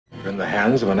You're in the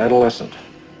hands of an adolescent.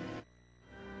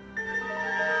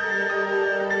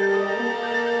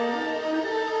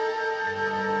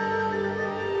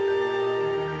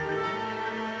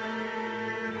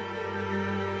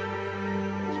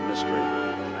 It's mystery.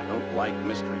 I don't like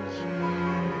mysteries.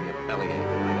 Get a bellyache.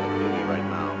 I got a duty right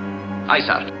now. Aye,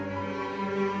 sir.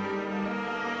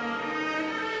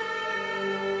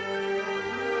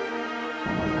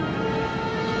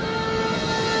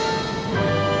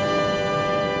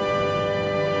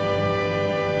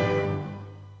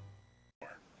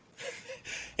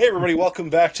 Hey everybody,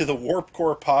 welcome back to the Warp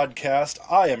Core podcast.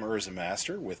 I am Urza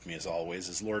Master. With me as always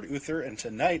is Lord Uther, and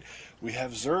tonight we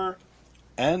have Zur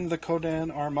and the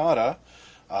Kodan Armada.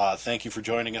 Thank you for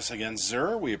joining us again,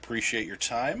 Zur. We appreciate your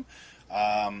time.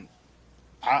 I'm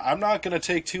not going to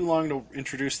take too long to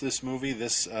introduce this movie.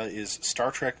 This is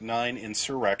Star Trek IX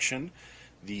Insurrection,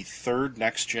 the third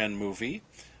next-gen movie.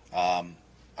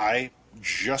 I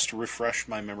just refreshed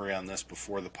my memory on this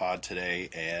before the pod today,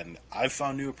 and I've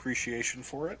found new appreciation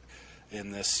for it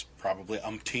in this probably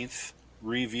umpteenth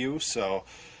review. So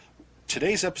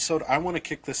today's episode, I want to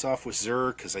kick this off with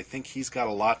Zur because I think he's got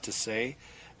a lot to say,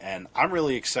 and I'm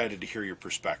really excited to hear your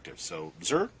perspective. So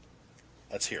Zur,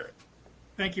 let's hear it.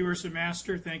 Thank you, Urza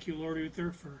Master. Thank you, Lord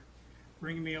Uther, for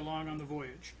bringing me along on the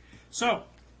voyage. So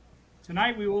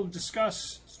tonight we will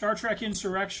discuss Star Trek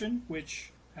Insurrection,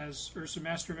 which, as Urza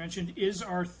Master mentioned, is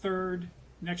our third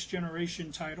Next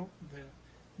Generation title, the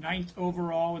ninth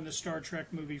overall in the Star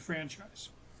Trek movie franchise.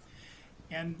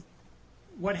 And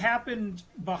what happened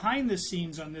behind the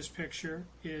scenes on this picture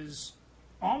is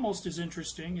almost as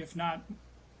interesting, if not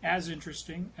as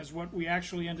interesting, as what we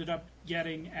actually ended up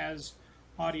getting as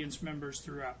audience members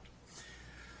throughout.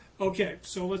 Okay,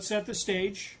 so let's set the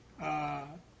stage.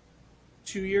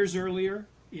 2 years earlier,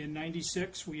 in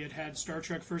 '96, we had Star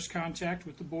Trek First Contact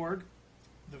with the Borg,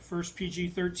 the first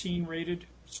PG-13 rated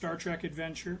Star Trek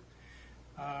adventure.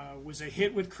 Was a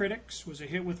hit with critics, was a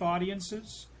hit with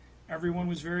audiences. Everyone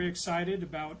was very excited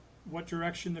about what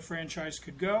direction the franchise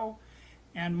could go.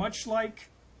 And much like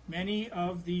many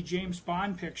of the James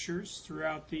Bond pictures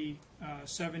throughout the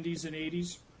 70s and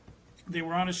 80s, they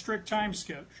were on a strict time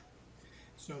schedule.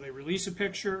 So they release a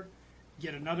picture,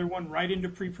 get another one right into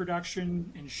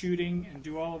pre-production and shooting and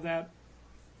do all of that,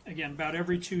 again, about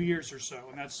every 2 years or so.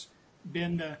 And that's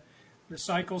been the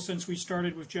cycle since we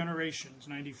started with Generations,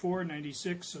 94,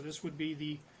 96, so this would be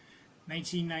the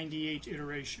 1998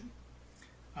 iteration.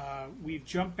 We've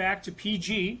jumped back to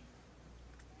PG,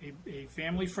 a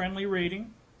family-friendly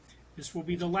rating. This will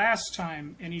be the last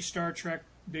time any Star Trek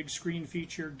big screen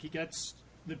feature gets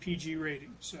the PG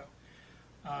rating. So.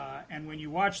 And when you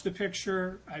watch the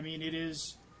picture, I mean, it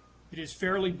is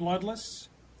fairly bloodless.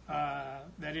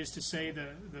 That is to say,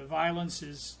 the violence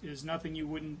is nothing you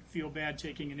wouldn't feel bad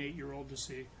taking an 8-year-old to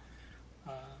see,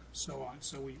 so on.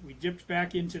 So we dipped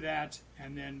back into that,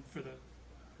 and then for the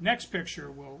next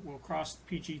picture, we'll cross the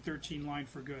PG-13 line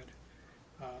for good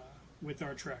with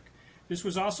our Trek. This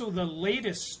was also the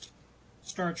latest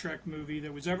Star Trek movie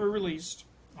that was ever released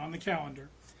on the calendar.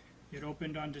 It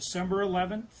opened on December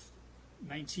 11th.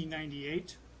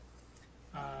 1998,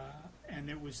 and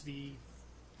it was the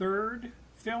third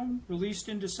film released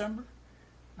in December.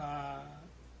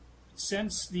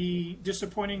 Since the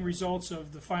disappointing results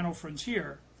of The Final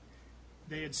Frontier,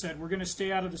 they had said, we're going to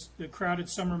stay out of the crowded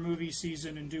summer movie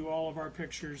season and do all of our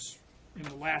pictures in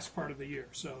the last part of the year.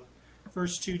 So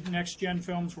first two next-gen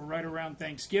films were right around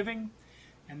Thanksgiving,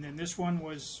 and then this one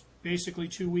was basically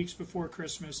 2 weeks before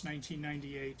Christmas,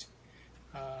 1998.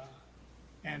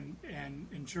 And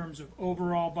in terms of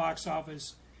overall box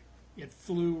office, it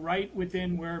flew right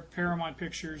within where Paramount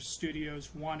Pictures Studios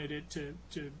wanted it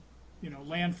to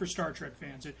land for Star Trek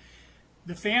fans.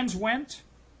 The fans went.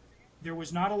 There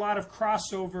was not a lot of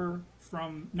crossover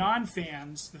from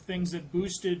non-fans, the things that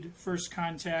boosted First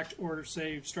Contact or,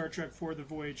 say, Star Trek IV: The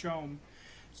Voyage Home.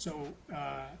 So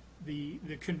the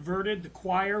converted, the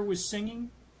choir was singing,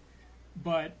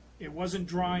 but it wasn't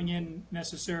drawing in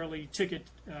necessarily ticket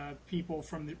people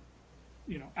from the,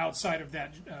 outside of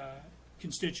that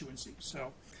constituency.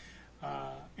 So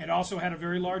it also had a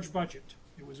very large budget.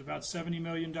 It was about $70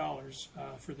 million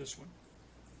for this one.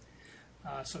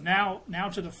 So now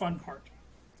to the fun part.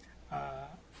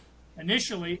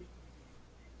 Initially,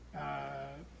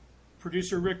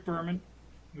 producer Rick Berman,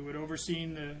 who had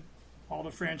overseen all the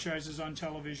franchises on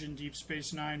television, Deep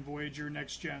Space Nine, Voyager,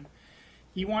 Next Gen,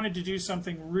 he wanted to do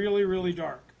something really, really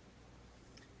dark.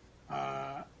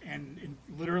 And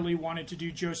literally wanted to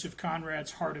do Joseph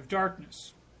Conrad's Heart of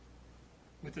Darkness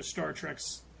with a Star Trek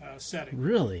setting.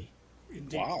 Really?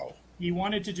 Indeed. Wow. He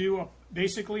wanted to do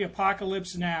basically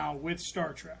Apocalypse Now with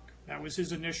Star Trek. That was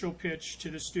his initial pitch to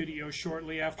the studio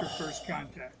shortly after first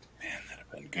contact. Man, that'd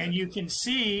have been good. And you can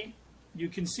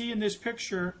see in this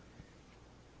picture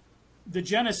the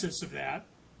genesis of that,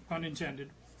 pun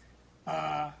intended.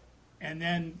 And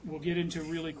then we'll get into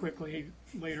really quickly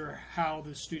later how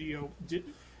the studio did.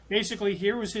 Basically,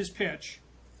 here was his pitch.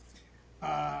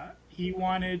 He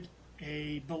wanted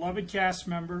a beloved cast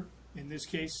member, in this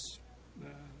case,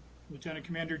 Lieutenant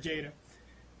Commander Data,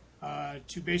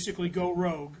 to basically go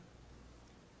rogue,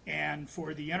 and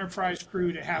for the Enterprise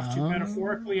crew to have to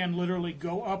metaphorically and literally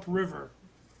go upriver,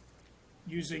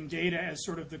 using Data as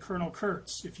sort of the Colonel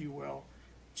Kurtz, if you will,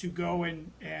 to go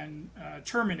and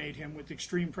terminate him with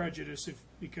extreme prejudice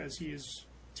because he has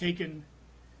taken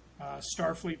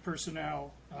Starfleet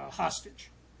personnel hostage.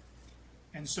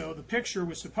 And so the picture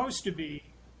was supposed to be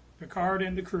Picard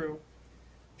and the crew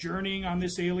journeying on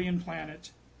this alien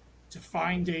planet to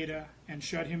find Data and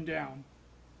shut him down.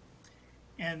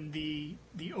 And the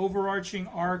overarching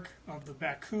arc of the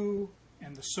Baku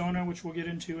and the Sona, which we'll get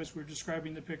into as we're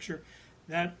describing the picture,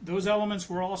 that those elements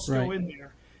were all still in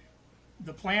there.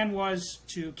 The plan was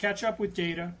to catch up with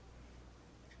Data,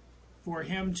 for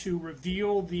him to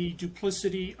reveal the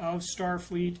duplicity of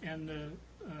Starfleet and the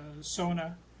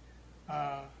Sona,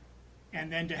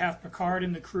 and then to have Picard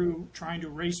and the crew trying to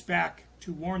race back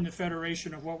to warn the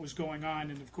Federation of what was going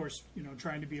on, and of course,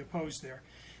 trying to be opposed there.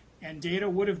 And Data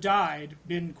would have died,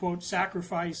 been, quote,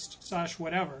 sacrificed /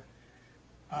 whatever.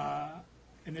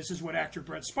 And this is what actor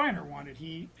Brett Spiner wanted.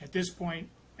 He, at this point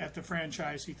at the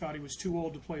franchise, he thought he was too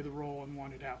old to play the role and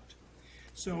wanted out.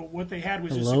 So what they had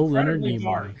was this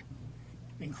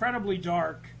incredibly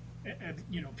dark,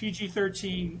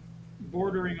 PG-13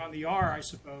 bordering on the R, I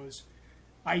suppose,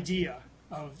 idea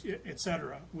of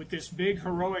etc. with this big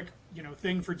heroic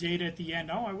thing for Data at the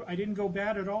end. Oh, I didn't go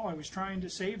bad at all. I was trying to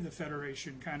save the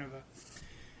Federation, kind of a.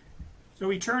 So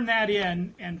he turned that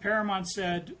in, and Paramount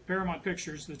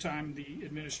Pictures, the time the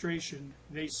administration,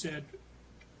 they said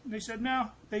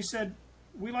no. They said,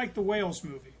 we like the Whales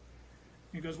movie.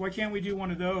 He goes, why can't we do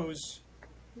one of those?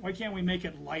 Why can't we make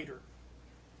it lighter?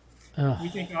 We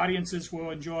think audiences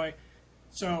will enjoy.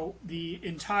 So the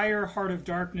entire Heart of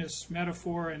Darkness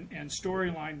metaphor and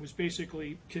storyline was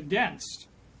basically condensed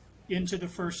into the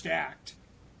first act,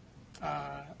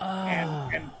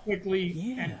 and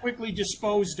quickly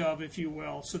disposed of, if you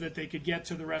will, so that they could get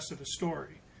to the rest of the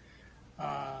story.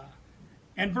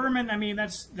 And Berman, I mean,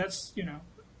 that's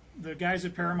the guys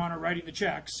at Paramount are writing the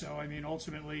checks, so I mean,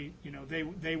 ultimately,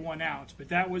 they won out. But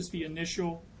that was the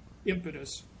initial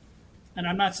impetus. And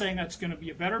I'm not saying that's going to be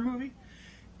a better movie.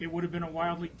 It would have been a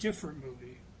wildly different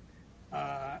movie,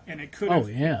 and it could have.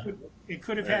 It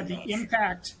could have had the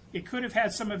impact. It could have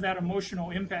had some of that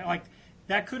emotional impact. Like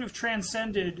that could have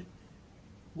transcended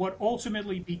what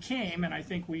ultimately became. And I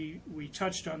think we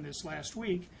touched on this last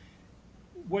week.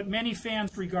 What many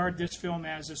fans regard this film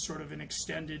as sort of an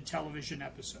extended television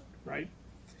episode, right?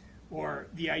 Or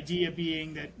the idea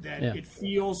being that it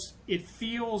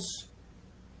feels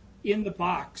in the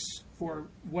box for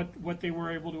what they were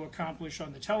able to accomplish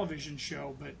on the television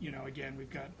show, but again,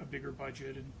 we've got a bigger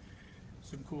budget and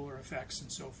some cooler effects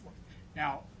and so forth.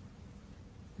 Now,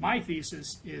 my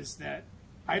thesis is that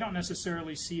I don't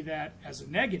necessarily see that as a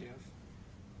negative,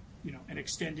 an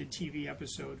extended TV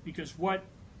episode, because what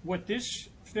this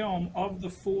film of the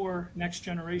 4 Next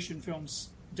Generation films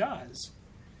does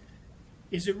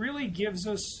is it really gives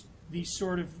us these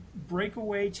sort of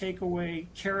breakaway, takeaway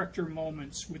character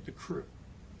moments with the crew.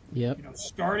 Yep.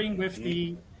 Starting with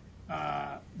the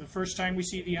first time we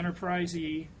see the Enterprise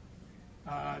E,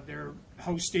 they're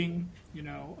hosting,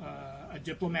 a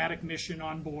diplomatic mission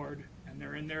on board, and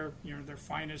they're in their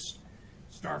finest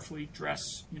Starfleet dress,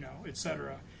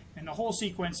 etc. And the whole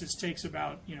sequence takes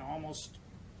about, almost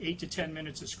 8 to 10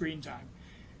 minutes of screen time.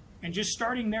 And just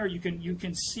starting there, you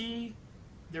can see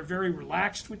they're very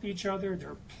relaxed with each other.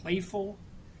 They're playful.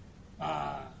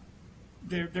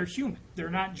 They're human. They're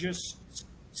not just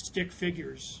stick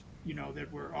figures, that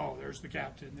were, there's the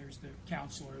captain, there's the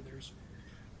counselor, there's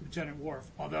Lieutenant Worf.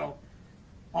 Although,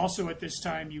 also at this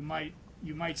time, you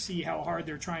might see how hard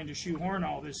they're trying to shoehorn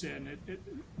all this in.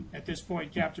 At this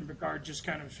point, Captain Picard just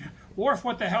kind of, Worf,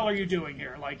 what the hell are you doing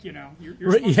here? Like, you're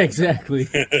exactly.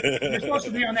 You're supposed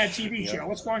to be on that TV show.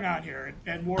 What's going on here?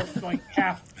 And Worf, like,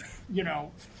 half,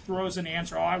 throws an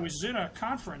answer. I was in a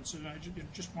conference, and I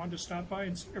just wanted to stop by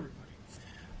and see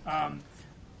everybody.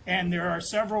 And there are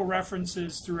several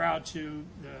references throughout to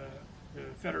the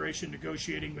Federation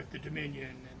negotiating with the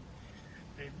Dominion,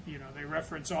 and they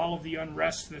reference all of the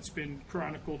unrest that's been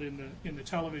chronicled in the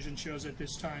television shows at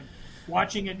this time.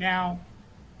 Watching it now,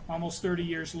 almost 30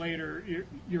 years later,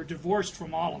 you're divorced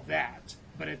from all of that.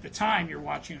 But at the time, you're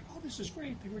watching, oh, this is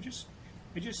great. I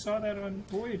just saw that on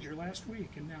Voyager last week,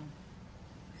 and now.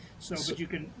 But you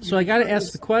can. So I got to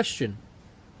ask the question.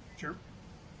 Sure.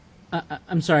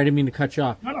 I'm sorry, I didn't mean to cut you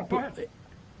off. No, go ahead.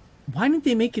 Why didn't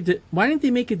they make it? Why didn't they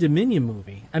make a Dominion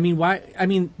movie? I mean, why? I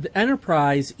mean, the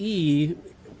Enterprise E.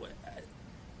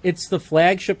 It's the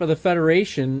flagship of the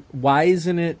Federation. Why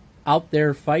isn't it out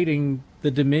there fighting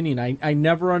the Dominion? I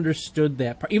never understood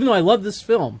that part. Even though I love this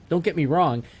film, don't get me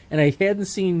wrong, and I hadn't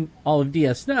seen all of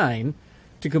DS9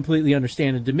 to completely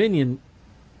understand a Dominion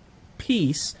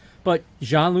piece. But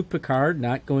Jean-Luc Picard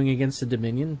not going against the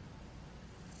Dominion.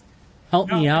 Help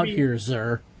me out here,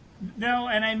 sir. No,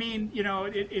 and I mean,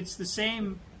 it's the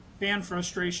same fan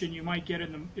frustration you might get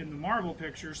in the Marvel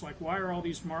pictures. Like, why are all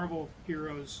these Marvel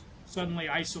heroes suddenly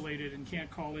isolated and can't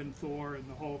call in Thor and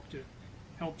the Hulk to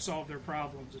help solve their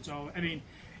problems?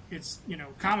 It's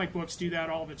comic books do that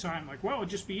all the time. Like, well, it'd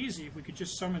just be easy if we could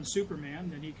just summon Superman,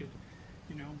 then he could,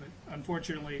 But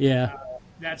unfortunately, yeah,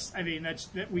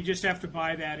 we just have to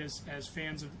buy that as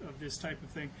fans of this type of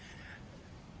thing.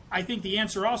 I think the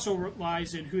answer also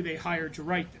lies in who they hired to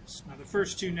write this. Now, the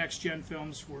first two Next Gen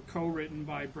films were co-written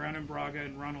by Brannon Braga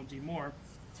and Ronald D. Moore,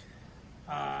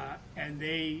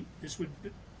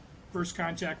 First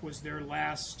Contact was their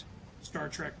last Star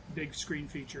Trek big screen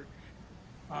feature.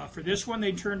 For this one,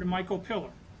 they turned to Michael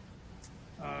Piller,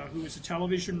 who was a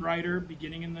television writer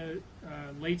beginning in the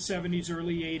late 70s,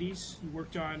 early 80s. He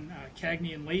worked on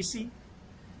Cagney and Lacey.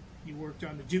 He worked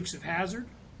on The Dukes of Hazzard.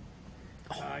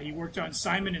 He worked on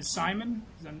Simon and Simon.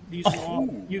 These were all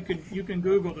you can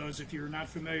Google those if you're not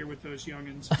familiar with those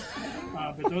youngins.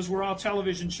 But those were all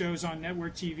television shows on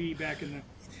network TV back in the.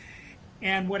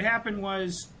 And what happened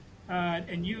was,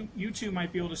 and you two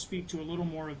might be able to speak to a little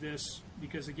more of this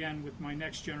because again, with my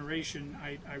Next Generation,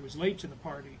 I was late to the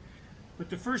party. But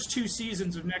the first two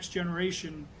seasons of Next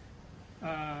Generation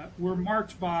were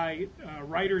marked by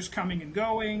writers coming and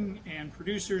going and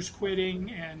producers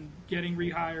quitting and getting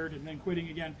rehired and then quitting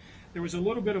again. There was a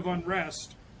little bit of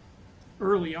unrest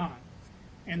early on.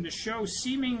 And the show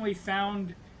seemingly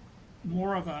found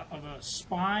more of a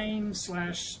spine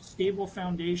 / stable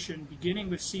foundation beginning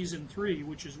with season 3,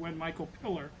 which is when Michael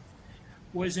Piller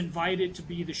was invited to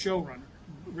be the showrunner.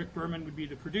 Rick Berman would be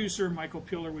the producer, Michael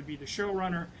Piller would be the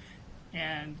showrunner,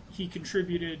 and he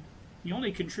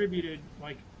only contributed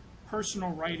like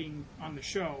personal writing on the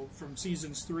show from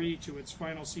seasons 3 to its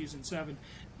final season 7.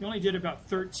 He only did about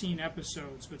 13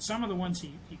 episodes, but some of the ones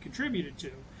he contributed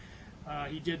to.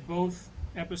 He did both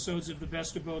episodes of The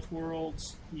Best of Both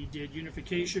Worlds. He did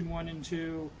Unification 1 and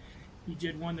 2. He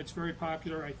did one that's very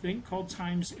popular, I think, called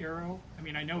Times Arrow. I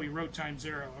mean, I know he wrote Times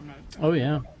Arrow. I'm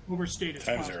not overstate its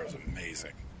Times Arrow is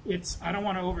amazing. I don't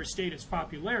want to overstate its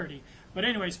popularity, but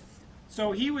anyways,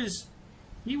 so he was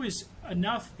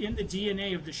enough in the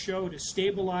DNA of the show to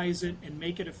stabilize it and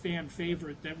make it a fan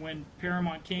favorite that when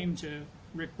Paramount came to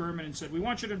Rick Berman and said, we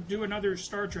want you to do another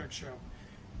Star Trek show.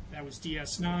 That was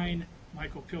DS9.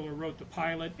 Michael Piller wrote the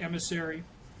pilot, Emissary,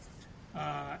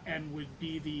 and would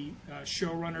be the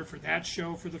showrunner for that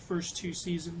show for the first 2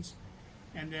 seasons.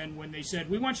 And then when they said,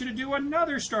 we want you to do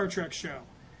another Star Trek show,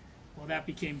 well, that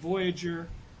became Voyager.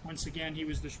 Once again, he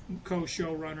was the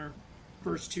co-showrunner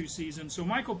first 2 seasons. So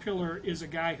Michael Piller is a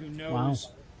guy who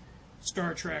knows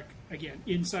Star Trek, again,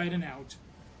 inside and out.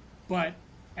 But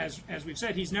as we've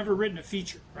said, he's never written a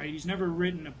feature, right? He's never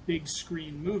written a big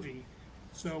screen movie.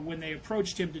 So when they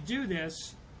approached him to do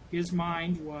this, his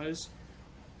mind was,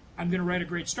 I'm going to write a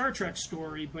great Star Trek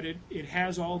story, but it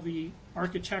has all the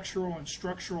architectural and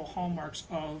structural hallmarks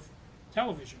of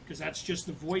television, because that's just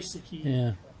the voice that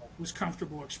he was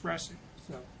comfortable expressing.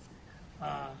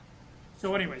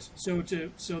 So anyways, so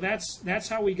that's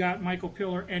how we got Michael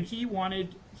Piller, and he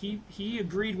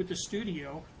agreed with the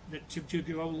studio that to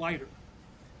go lighter.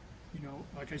 You know,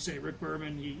 like I say, Rick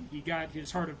Berman, he got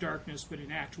his Heart of Darkness, but in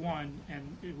Act 1,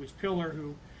 and it was Piller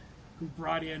who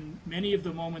brought in many of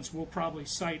the moments we'll probably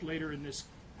cite later in this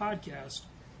podcast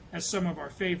as some of our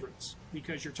favorites,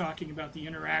 because you're talking about the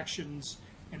interactions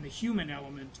and the human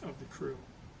element of the crew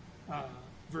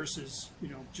versus,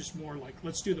 just more like,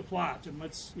 let's do the plot and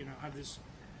let's, have this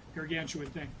gargantuan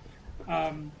thing.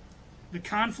 The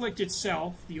conflict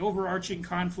itself, the overarching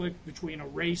conflict between a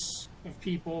race of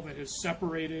people that has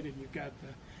separated, and you've got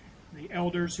the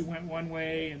elders who went one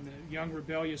way and the young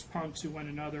rebellious punks who went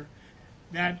another,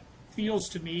 that feels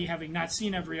to me, having not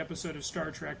seen every episode of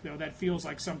Star Trek, though, that feels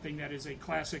like something that is a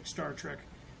classic Star Trek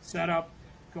setup,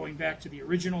 going back to the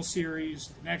original series,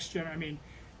 the Next Gen. I mean,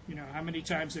 how many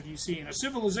times have you seen a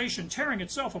civilization tearing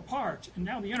itself apart, and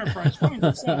now the Enterprise finds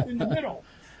itself in the middle?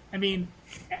 I mean,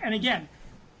 and again,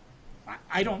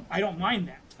 I don't mind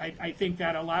that. I think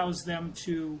that allows them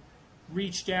to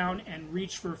reach down and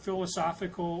reach for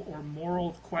philosophical or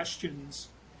moral questions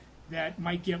that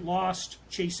might get lost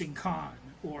chasing Khan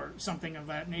or something of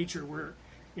that nature, where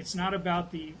it's not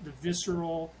about the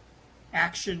visceral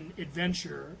action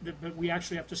adventure, but we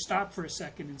actually have to stop for a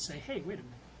second and say, hey, wait a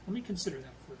minute, let me consider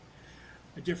that for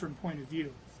a different point of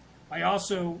view. I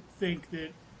also think that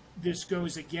this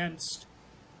goes against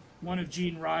one of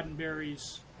Gene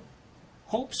Roddenberry's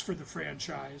hopes for the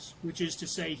franchise, which is to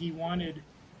say he wanted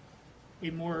a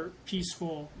more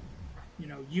peaceful,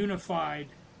 unified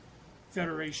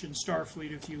Federation,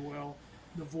 Starfleet, if you will,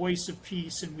 the voice of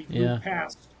peace, and we move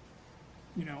past,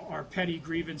 our petty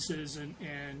grievances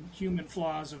and human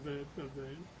flaws of the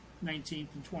 19th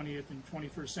and 20th and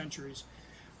 21st centuries.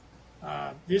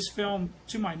 This film,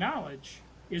 to my knowledge,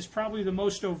 is probably the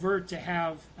most overt to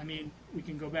have. I mean, we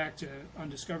can go back to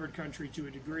Undiscovered Country to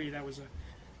a degree. That was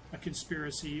a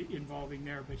conspiracy involving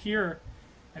there. But here,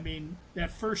 I mean,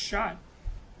 that first shot,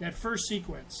 that first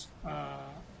sequence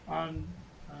on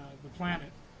the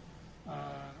planet,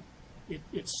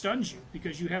 it stuns you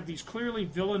because you have these clearly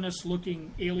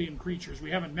villainous-looking alien creatures.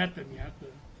 We haven't met them yet,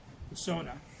 the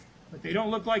Sona, but they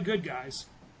don't look like good guys,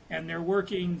 and they're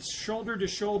working shoulder to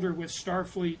shoulder with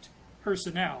Starfleet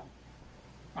personnel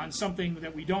on something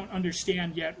that we don't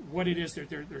understand yet what it is.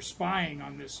 They're spying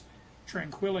on this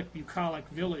tranquilic, bucolic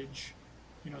village,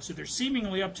 so they're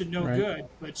seemingly up to no good,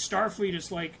 but Starfleet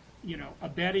is like,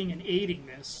 abetting and aiding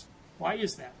this. Why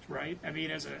is that, right? I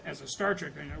mean, as a Star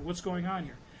Trek, what's going on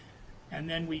here? And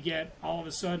then we get, all of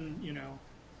a sudden,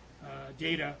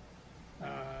 Data,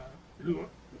 who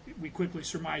we quickly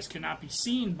surmise cannot be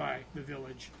seen by the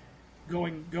village,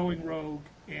 going rogue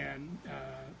and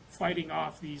fighting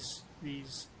off these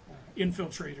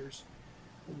infiltrators,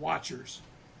 watchers,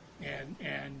 and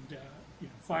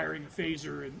firing a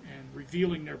phaser and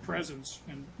revealing their presence.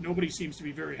 And nobody seems to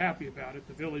be very happy about it,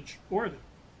 the village or the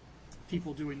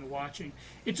people doing the watching.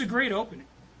 It's a great opening.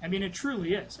 I mean, it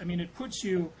truly is. I mean, it puts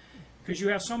you, because you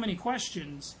have so many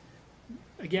questions.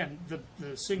 Again,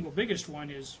 the single biggest one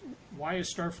is, why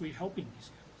is Starfleet helping these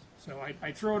guys? So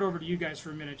I throw it over to you guys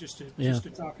for a minute just to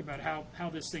talk about how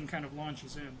this thing kind of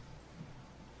launches in.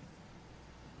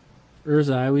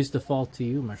 Urza, I always default to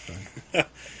you, my friend.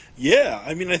 Yeah,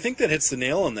 I mean, I think that hits the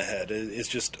nail on the head. It's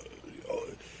just,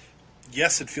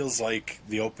 yes, it feels like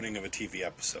the opening of a TV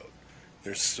episode.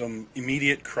 There's some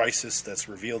immediate crisis that's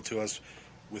revealed to us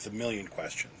with a million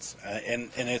questions, and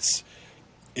it's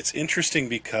interesting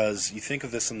because you think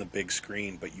of this on the big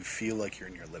screen, but you feel like you're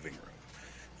in your living room.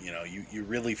 You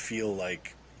really feel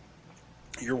like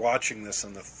you're watching this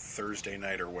on the Thursday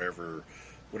night or whatever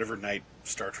night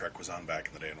Star Trek was on back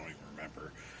in the day. I don't even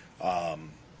remember.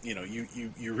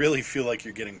 You really feel like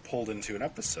you're getting pulled into an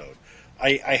episode.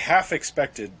 I half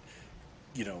expected,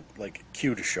 like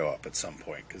Q to show up at some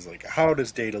point, because like, how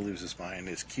does Data lose his mind?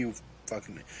 Is Q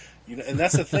fucking, and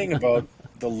that's the thing about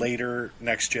the later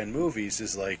next gen movies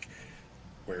is like,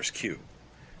 where's Q?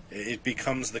 It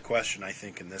becomes the question, I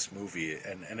think, in this movie,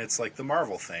 and it's like the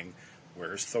Marvel thing.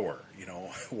 Where's Thor?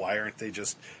 Why aren't they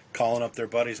just calling up their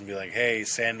buddies and be like, hey,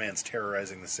 Sandman's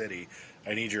terrorizing the city.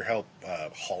 I need your help,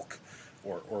 Hulk,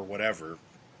 or whatever.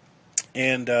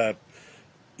 And, I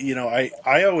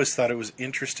always thought it was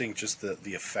interesting just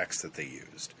the effects that they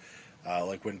used.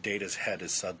 Like when Data's head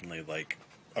is suddenly, like,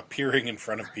 appearing in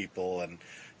front of people and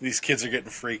these kids are getting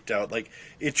freaked out. Like,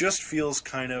 it just feels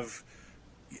kind of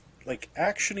like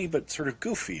actiony but sort of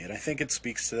goofy, and I think it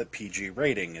speaks to that PG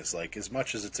rating. Is like, as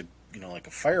much as it's like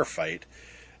a firefight,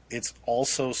 it's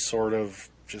also sort of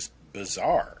just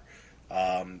bizarre,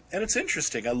 and it's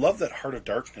interesting. I love that Heart of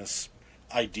Darkness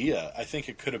idea. I think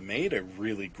it could have made a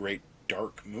really great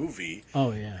dark movie,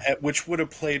 which would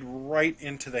have played right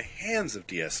into the hands of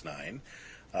DS9,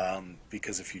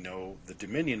 because if you know the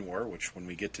Dominion War, which when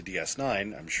we get to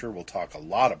DS9 I'm sure we'll talk a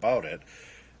lot about it,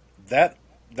 that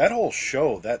whole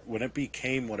show, that when it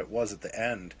became what it was at the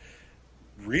end,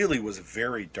 really was a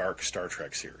very dark Star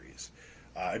Trek series.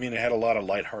 I mean, it had a lot of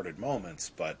lighthearted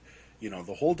moments, but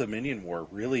the whole Dominion War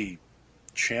really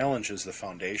challenges the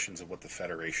foundations of what the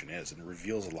Federation is and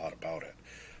reveals a lot about it.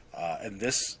 And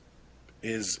this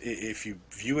is, if you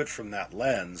view it from that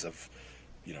lens of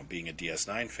being a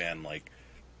DS9 fan, like,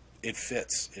 it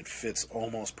fits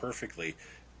almost perfectly.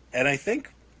 And I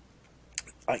think,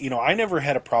 I never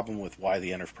had a problem with why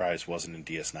the Enterprise wasn't in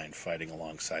DS9 fighting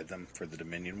alongside them for the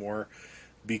Dominion War,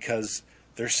 because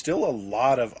there's still a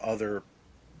lot of other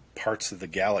parts of the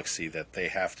galaxy that they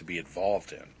have to be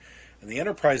involved in. And the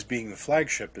Enterprise, being the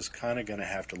flagship, is kind of going to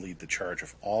have to lead the charge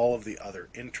of all of the other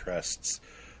interests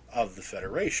of the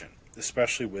Federation,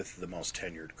 especially with the most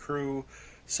tenured crew,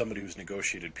 somebody who's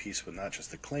negotiated peace with not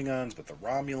just the Klingons, but the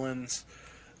Romulans,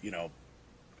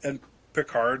 and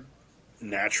Picard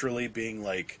naturally being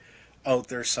like out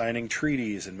there signing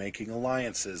treaties and making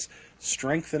alliances,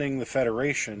 strengthening the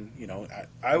Federation.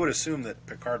 I would assume that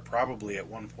Picard probably at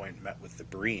one point met with the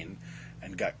Breen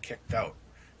and got kicked out.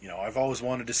 I've always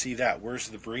wanted to see that. Where's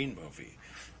the Breen movie?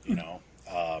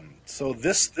 So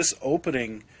this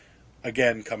opening,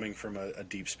 again, coming from a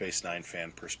Deep Space Nine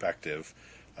fan perspective,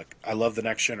 I love The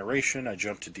Next Generation. I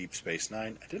jumped to Deep Space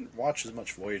Nine. I didn't watch as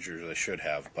much Voyager as I should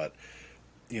have, but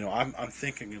I'm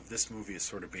thinking of this movie as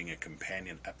sort of being a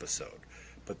companion episode.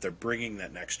 But they're bringing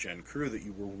that next gen crew that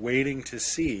you were waiting to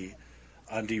see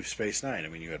on Deep Space Nine. I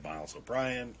mean, you had Miles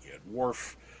O'Brien, you had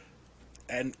Worf,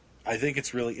 and I think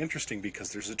it's really interesting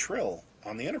because there's a Trill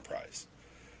on the Enterprise.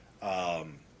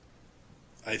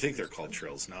 I think they're called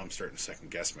Trills. Now I'm starting to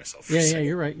second guess myself. Yeah,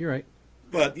 you're right.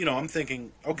 But, I'm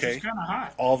thinking, okay, kind of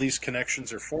hot. All these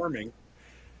connections are forming.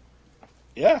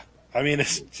 Yeah. I mean,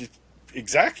 it's just,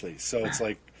 exactly. So it's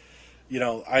like,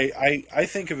 I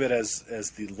think of it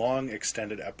as the long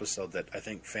extended episode that I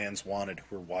think fans wanted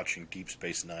who were watching Deep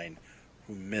Space Nine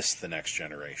who missed The Next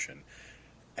Generation.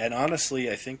 And honestly,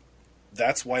 I think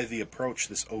that's why the approach,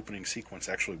 this opening sequence,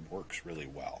 actually works really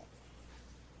well.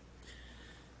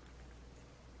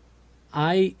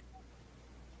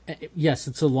 Yes,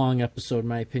 it's a long episode, in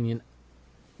my opinion.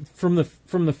 From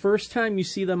the first time you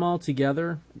see them all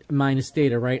together, minus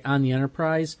Data, right, on the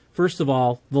Enterprise, first of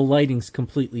all, the lighting's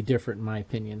completely different, in my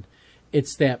opinion.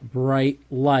 It's that bright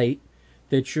light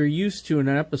that you're used to in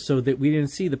an episode that we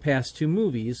didn't see the past two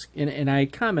movies. And I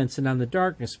commented on the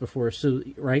darkness before, so,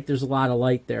 right, there's a lot of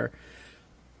light there.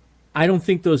 I don't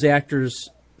think those actors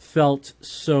felt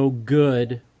so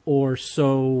good or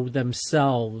so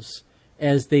themselves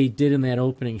as they did in that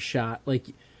opening shot. Like,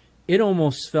 it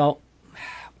almost felt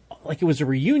like it was a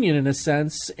reunion in a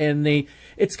sense, and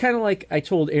it's kind of like I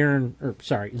told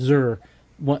Zur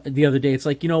the other day. It's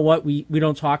like, you know what, we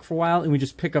don't talk for a while and we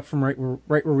just pick up from right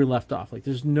where we left off. Like,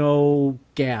 there's no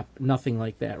gap, nothing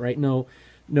like that, right? No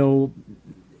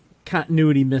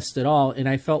continuity missed at all. And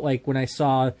I felt like when I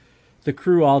saw the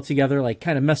crew all together, like,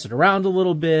 kind of messing around a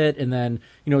little bit, and then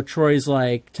Troy's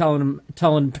like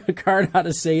telling Picard how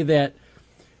to say that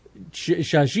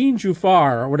Shajin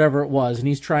Jufar or whatever it was, and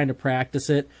he's trying to practice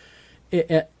it.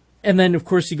 And then, of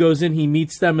course, he goes in, he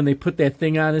meets them, and they put that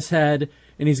thing on his head,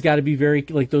 and he's got to be very,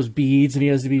 like, those beads, and he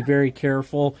has to be very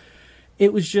careful.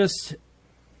 It was just,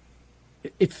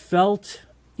 it felt,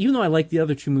 even though I liked the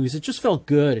other two movies, it just felt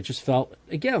good. It just felt,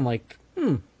 again, like,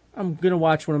 I'm going to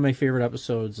watch one of my favorite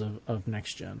episodes of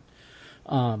Next Gen.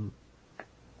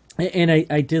 And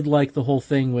I did like the whole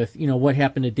thing with, what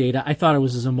happened to Data. I thought it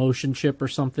was his emotion chip or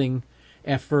something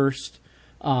at first,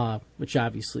 which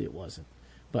obviously it wasn't.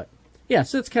 But, yeah,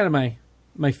 so that's kind of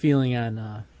my feeling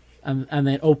on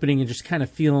that opening, and just kind of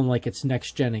feeling like it's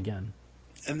Next Gen again.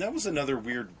 And that was another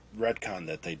weird retcon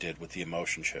that they did with the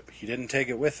emotion chip. He didn't take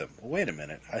it with him. Well, wait a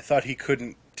minute. I thought he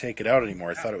couldn't take it out anymore.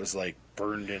 I thought it was, like,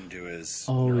 burned into his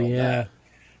neural net.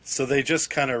 So they just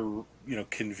kind of,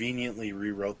 conveniently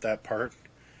rewrote that part.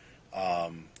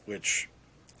 Which,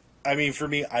 I mean, for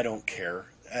me, I don't care.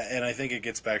 And I think it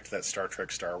gets back to that Star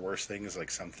Trek, Star Wars thing, is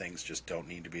like some things just don't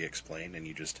need to be explained and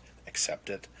you just accept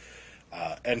it.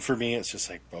 And for me, it's just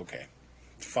like, okay,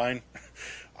 fine.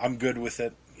 I'm good with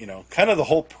it. Kind of the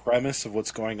whole premise of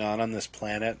what's going on this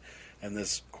planet and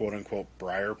this quote unquote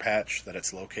briar patch that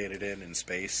it's located in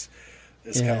space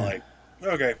is kind of like,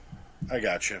 okay, I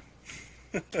got you.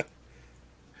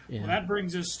 Well, that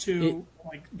brings us to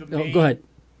the main. Go ahead.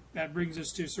 That brings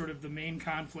us to sort of the main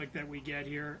conflict that we get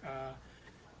here,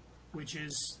 which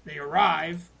is they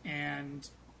arrive and,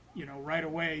 right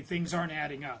away things aren't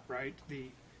adding up, right?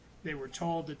 They were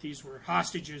told that these were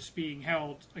hostages being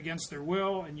held against their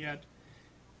will, and yet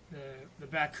the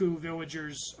Baku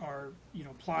villagers are,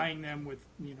 plying them with,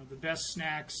 the best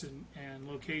snacks and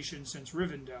locations since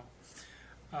Rivendell.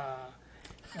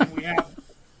 And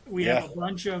we have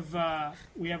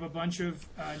a bunch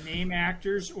of name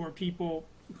actors or people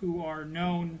who are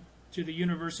known to the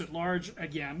universe at large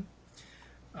again.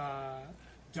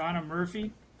 Donna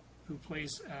Murphy, who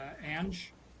plays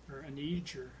Ange, or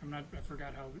Anej, or I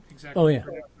forgot how exactly. Oh yeah,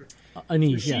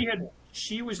 Anej. So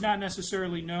she was not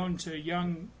necessarily known to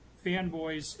young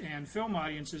fanboys and film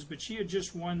audiences, but she had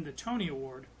just won the Tony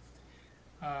Award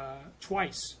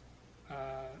twice,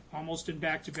 almost in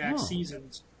back-to-back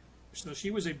seasons. So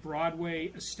she was a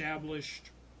Broadway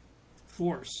established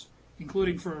force,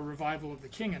 including for a revival of The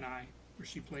King and I, where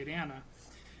she played Anna.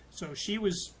 So she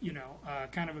was,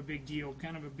 kind of a big deal,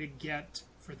 kind of a big get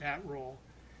for that role.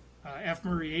 F.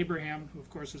 Murray Abraham, who of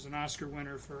course is an Oscar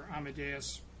winner for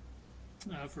Amadeus,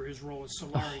 for his role as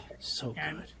Solari. So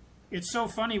And good. it's so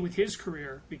funny with his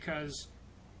career because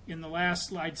in the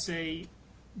last, I'd say,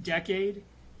 decade,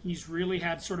 he's really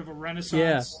had sort of a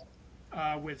renaissance.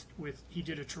 With he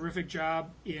did a terrific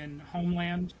job in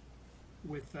Homeland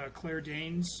with Claire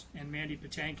Danes and Mandy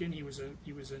Patinkin. He was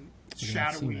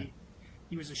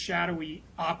a shadowy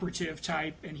operative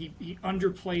type, and he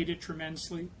underplayed it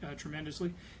tremendously.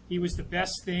 He was the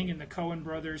best thing in the Coen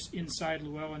brothers Inside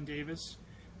Llewellyn Davis,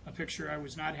 a picture I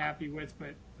was not happy with,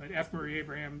 but F. Murray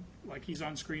Abraham, like, he's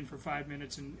on screen for 5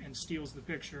 minutes and steals the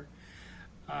picture.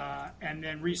 And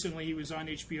then recently he was on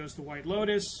HBO's The White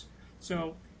Lotus.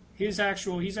 So he's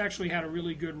actually had a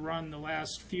really good run the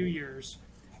last few years.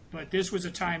 But this was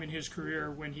a time in his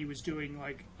career when he was doing,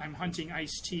 like, I'm hunting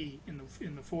Ice-T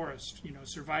in the forest,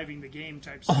 surviving the game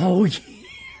type stuff. Oh, yeah,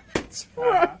 that's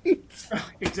right.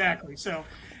 Exactly. So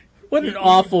what an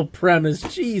awful premise,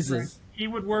 Jesus. He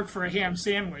would work for a ham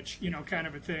sandwich, kind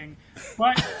of a thing.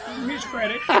 But to his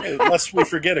credit, Lest we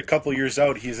forget, a couple years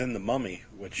out, he's in The Mummy,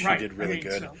 which Right, he did really I mean,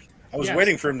 good. so, I was yes.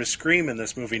 waiting for him to scream in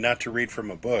this movie, not to read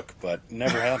from a book, but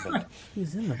never happened.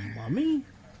 He's in The Mummy?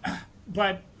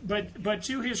 but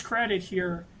to his credit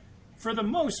here, for the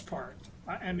most part,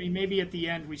 I mean, maybe at the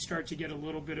end we start to get a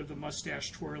little bit of the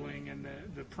mustache twirling and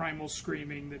the primal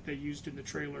screaming that they used in the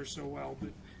trailer so well, but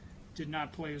did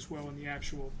not play as well in the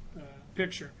actual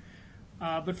picture.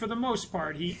 But for the most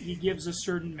part, he gives a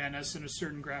certain menace and a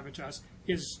certain gravitas.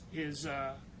 His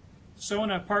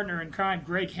Sona partner in crime,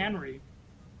 Greg Henry,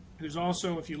 who's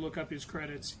also, if you look up his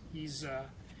credits, he's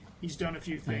done a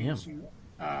few things.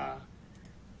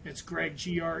 It's Greg,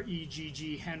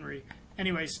 Gregg Henry.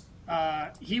 Anyways,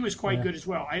 he was quite good as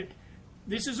well.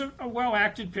 This is a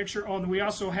well-acted picture. Oh, and we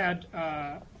also had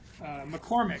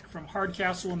McCormick from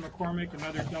Hardcastle and McCormick,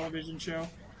 another television show.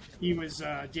 He was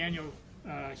Daniel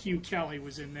Hugh Kelly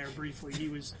was in there briefly. He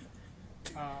was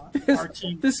our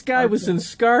team. This guy was in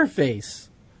Scarface.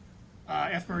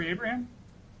 F. Murray Abraham?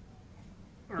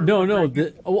 No,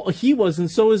 he was, and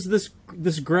so is this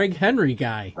Greg Henry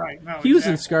guy. Right. No, he was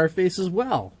in exactly. Scarface as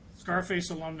well. Scarface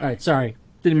alumni. All right, sorry,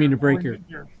 didn't mean to break your.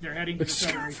 They're heading to the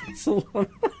Federation. Scarface alumni.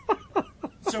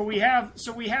 So we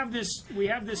have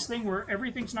this thing where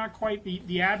everything's not quite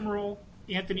the Admiral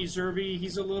Anthony Zerbe.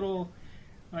 He's a little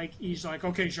he's like,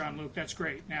 okay, Jean-Luc, that's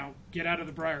great. Now get out of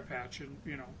the briar patch, and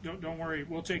don't worry,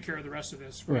 we'll take care of the rest of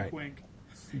this. Wink, Right. wink.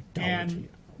 And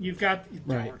you've got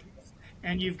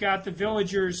and you've got the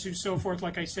villagers who so forth.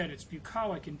 Like I said, it's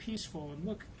bucolic and peaceful, and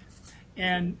look,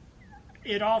 and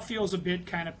it all feels a bit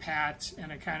kind of pat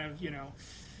and a kind of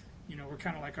we're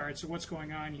kind of like, all right, so what's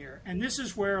going on here? And this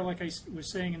is where, like I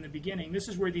was saying in the beginning, this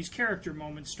is where these character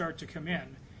moments start to come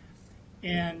in.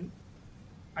 And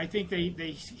I think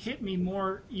they hit me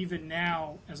more even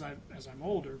now as I'm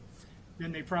older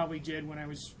than they probably did when I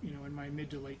was, in my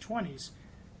mid to late 20s.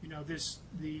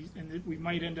 We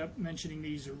might end up mentioning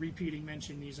these or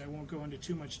mentioning these. I won't go into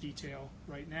too much detail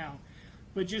right now.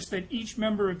 But just that each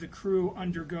member of the crew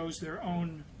undergoes their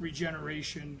own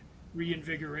regeneration,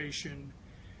 reinvigoration,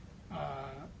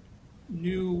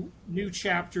 new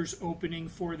chapters opening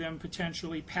for them,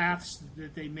 potentially paths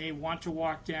that they may want to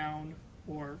walk down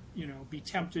or be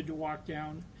tempted to walk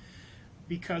down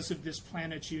because of this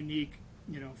planet's unique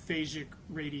phasic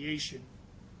radiation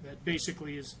that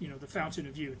basically is the fountain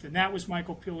of youth. And that was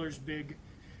Michael Pillar's big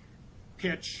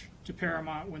pitch to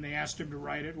Paramount when they asked him to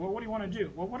write it. Well, what do you want to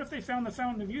do? Well, what if they found the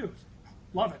fountain of youth?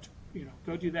 Love it.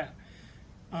 Go do that.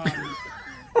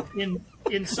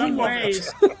 In some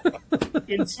ways,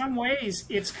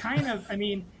 it's kind of,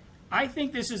 I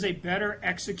think this is a better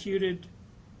executed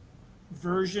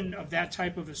version of that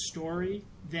type of a story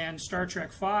than Star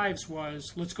Trek V's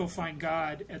was, let's go find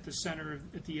God at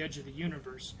the edge of the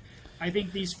universe. I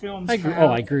think these films I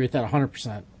agree with that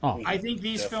 100%. I think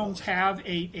these films have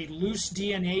a loose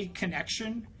DNA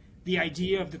connection. The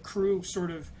idea of the crew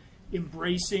sort of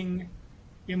embracing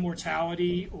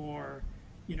immortality or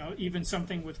even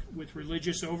something with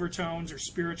religious overtones or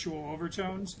spiritual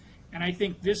overtones. And I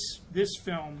think this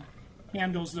film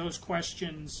handles those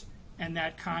questions and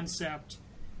that concept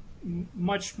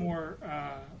much more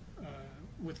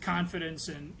with confidence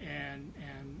and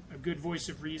a good voice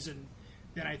of reason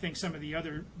than I think some of the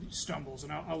other stumbles.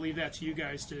 And I'll leave that to you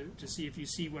guys to see if you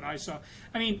see what I saw.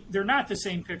 They're not the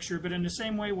same picture, but in the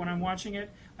same way when I'm watching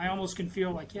it, I almost can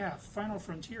feel like, yeah, Final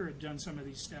Frontier had done some of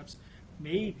these steps.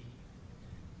 Maybe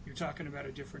you're talking about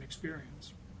a different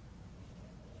experience.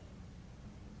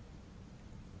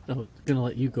 Oh, gonna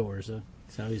let you go, Urza.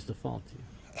 That's how he's default to you.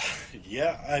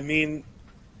 Yeah, I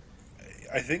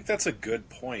think that's a good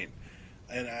point.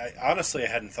 And I honestly, I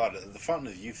hadn't thought of the Fountain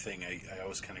of Youth thing. I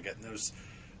always kind of get, and there's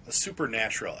a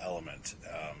supernatural element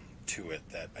to it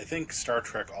that I think Star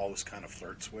Trek always kind of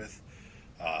flirts with.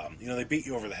 They beat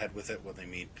you over the head with it when they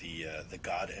meet the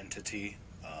God entity,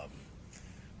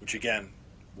 which again,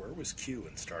 where was Q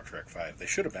in Star Trek V? They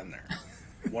should have been there.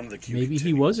 One of the Q. Maybe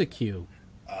he was a Q.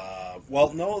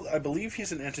 Well, no, I believe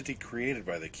he's an entity created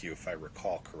by the Q, if I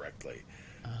recall correctly.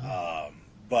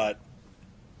 But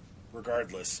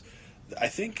regardless, I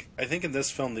think in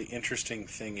this film the interesting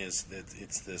thing is that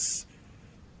it's this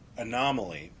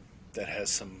anomaly that has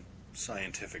some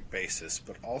scientific basis,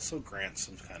 but also grants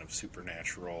some kind of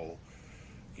supernatural,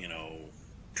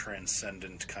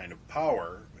 transcendent kind of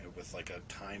power with like a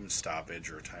time stoppage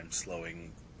or a time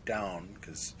slowing down,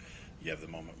 because you have the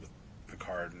moment with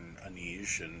Picard and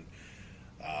Anij,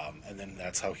 and then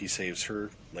that's how he saves her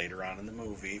later on in the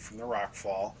movie from the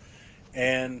rockfall.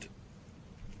 And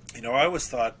I always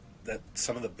thought that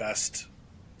some of the best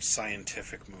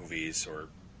scientific movies, or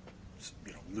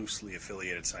loosely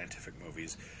affiliated scientific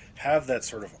movies, have that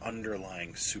sort of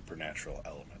underlying supernatural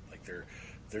element. Like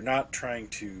they're not trying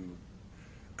to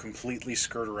completely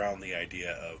skirt around the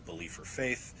idea of belief or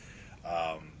faith.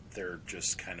 They're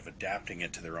just kind of adapting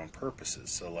it to their own purposes.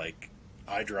 So, like,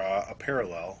 I draw a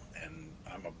parallel, and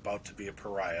I'm about to be a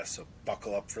pariah, so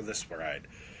buckle up for this ride.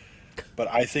 But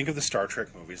I think of the Star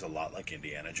Trek movies a lot like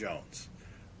Indiana Jones.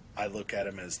 I look at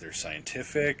them as they're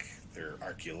scientific, they're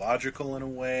archaeological in a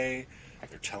way,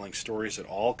 they're telling stories that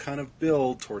all kind of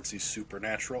build towards these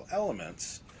supernatural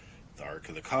elements. The Ark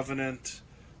of the Covenant,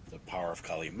 the power of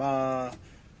Kali Ma,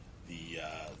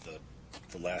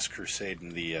 the Last Crusade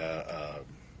and the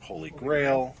Holy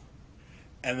Grail.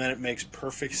 And then it makes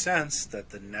perfect sense that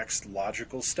the next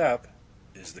logical step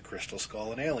is the Crystal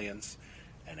Skull and aliens.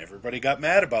 And everybody got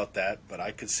mad about that, but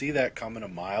I could see that coming a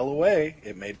mile away.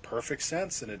 It made perfect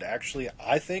sense, and it actually,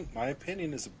 I think, my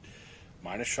opinion is,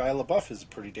 minus Shia LaBeouf, is a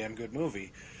pretty damn good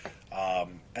movie.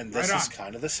 And this is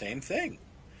kind of the same thing,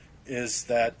 is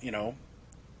that,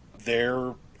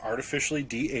 they're artificially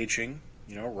de-aging.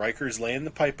 Riker's laying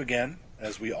the pipe again,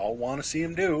 as we all want to see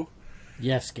him do.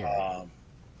 Yes, Gary.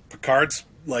 Picard's,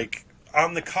 like,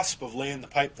 on the cusp of laying the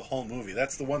pipe the whole movie.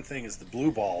 That's the one thing, is the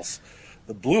blue balls.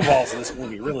 The blue balls in this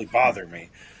movie really bother me.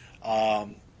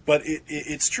 But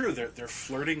it's true. They're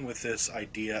flirting with this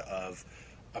idea of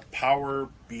a power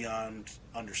beyond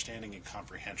understanding and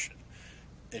comprehension.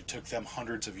 It took them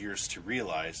hundreds of years to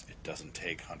realize. It doesn't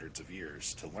take hundreds of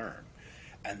years to learn.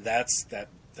 And that's that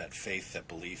faith, that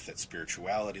belief, that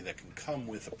spirituality that can come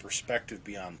with a perspective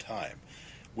beyond time,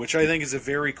 which I think is a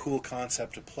very cool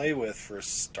concept to play with for a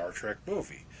Star Trek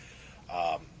movie.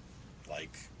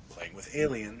 Like playing with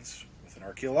aliens, an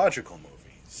archaeological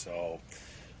movie. So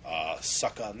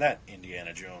suck on that,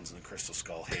 Indiana Jones and the Crystal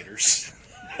Skull haters.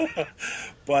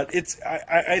 But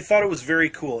I thought it was very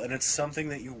cool, and it's something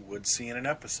that you would see in an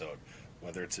episode,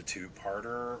 whether it's a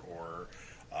two-parter or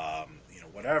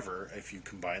whatever. If you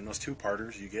combine those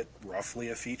two-parters, you get roughly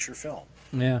a feature film.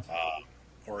 Yeah.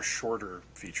 Or a shorter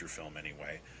feature film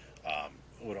anyway.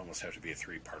 It would almost have to be a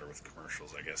three-parter with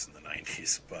commercials, I guess, in the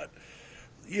 90s. But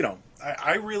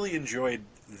I really enjoyed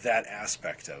that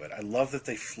aspect of it. I love that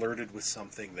they flirted with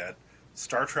something that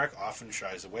Star Trek often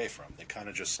shies away from. They kind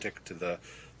of just stick to the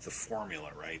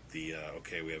formula, right?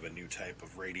 Okay, we have a new type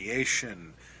of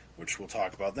radiation, which we'll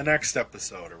talk about in the next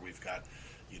episode, or we've got,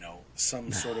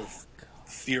 some sort of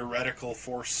theoretical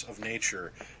force of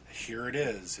nature. Here it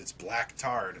is. It's black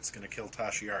tar, and it's going to kill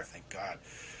Tasha Yar, thank God.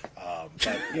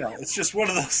 But, it's just one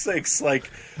of those things. Like,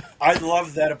 I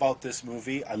love that about this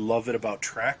movie. I love it about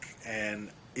Trek. And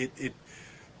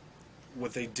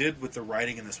what they did with the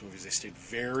writing in this movie is they stayed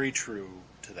very true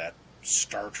to that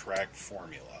Star Trek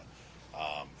formula.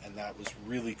 And that was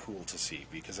really cool to see,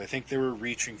 because I think they were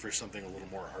reaching for something a little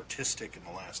more artistic in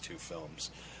the last two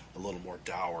films, a little more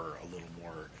dour, a little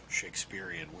more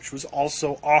Shakespearean, which was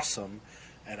also awesome.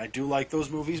 And I do like those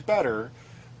movies better,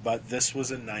 but this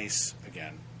was a nice,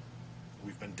 again,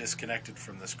 we've been disconnected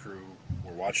from this crew.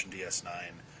 We're watching DS9.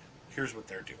 Here's what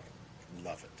they're doing.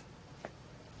 Love it.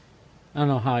 I don't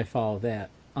know how I follow that.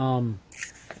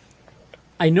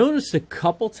 I noticed a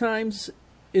couple times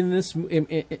in this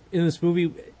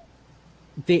movie,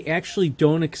 they actually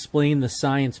don't explain the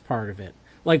science part of it.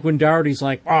 Like when Dougherty's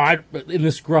like, in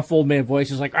this gruff old man voice,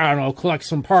 he's like, I don't know, collect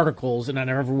some particles, and then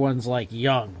everyone's like,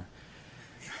 young.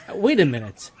 Wait a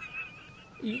minute.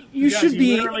 You should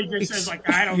be. Literally just says, like,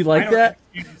 I don't. You like that?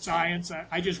 Science.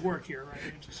 I just work here,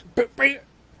 right?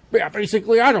 Yeah,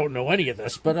 basically, I don't know any of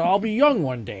this, but I'll be young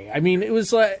one day. I mean, it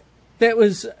was like, that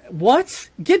was, what?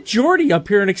 Get Geordi up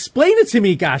here and explain it to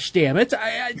me, gosh damn it.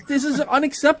 This is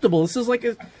unacceptable. This is like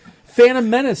a Phantom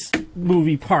Menace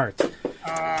movie part. Here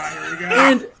we go.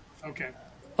 And okay.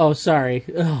 oh, sorry.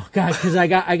 Oh God, because I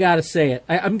gotta say it.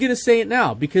 I'm gonna say it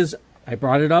now because I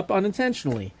brought it up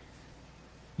unintentionally.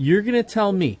 You're gonna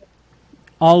tell me,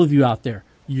 all of you out there,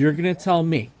 you're gonna tell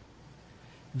me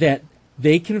that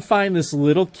they can find this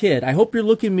little kid. I hope you're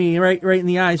looking me right in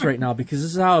the eyes right now because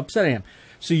this is how upset I am.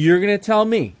 So you're gonna tell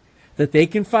me that they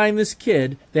can find this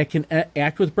kid that can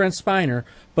act with Brent Spiner,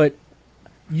 but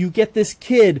you get this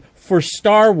kid for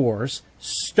Star Wars.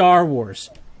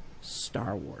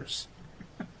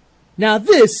 Now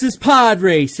this is pod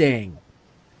racing.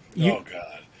 Oh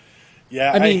God,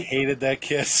 yeah, I mean, I hated that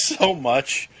kid so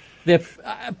much.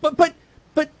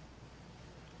 But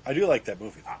I do like that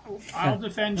movie. I'll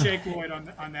defend Jake Lloyd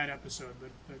on that episode, but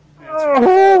that's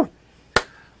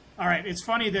all right. It's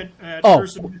funny that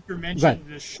Urza Master mentioned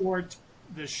the short.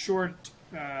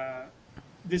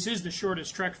 This is the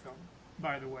shortest Trek film,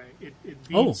 by the way. It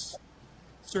beats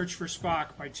Search for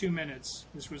Spock by 2 minutes.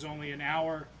 This was only an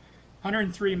hour,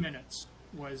 103 minutes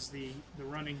was the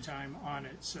running time on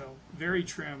it. So very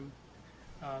trim,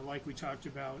 like we talked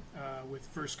about with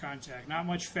First Contact. Not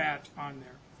much fat on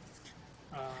there.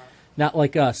 Not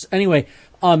like us. Anyway,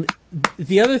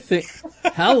 the other thing.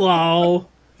 Hello.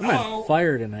 I'm on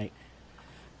fire tonight.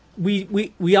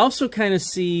 We also kind of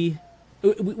see.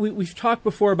 We've talked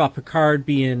before about Picard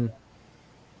being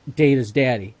Data's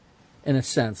daddy, in a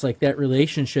sense, like that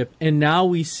relationship, and now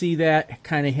we see that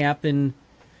kind of happen.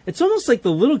 It's almost like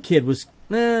the little kid was.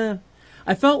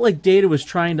 I felt like Data was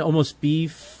trying to almost be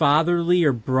fatherly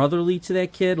or brotherly to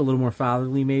that kid, a little more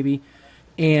fatherly maybe.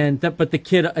 But the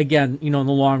kid, again, in the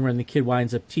long run, the kid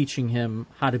winds up teaching him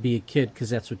how to be a kid because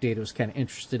that's what Data was kind of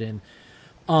interested in.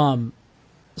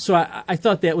 So I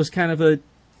thought that was kind of a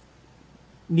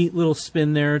neat little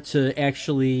spin there to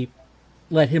actually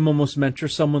let him almost mentor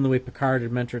someone the way Picard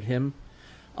had mentored him.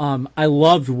 I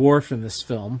loved Worf in this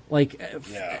film.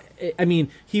 I mean,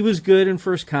 he was good in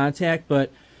First Contact,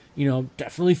 but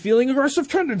definitely feeling aggressive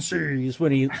tendencies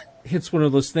when he hits one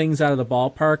of those things out of the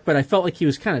ballpark. But I felt like he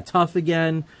was kind of tough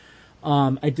again.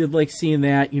 I did like seeing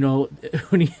that,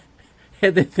 when he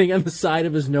had that thing on the side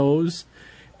of his nose,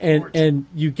 and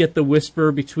you get the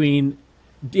whisper between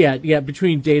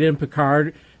Data and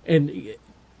Picard, and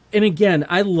again,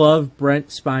 I love Brent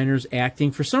Spiner's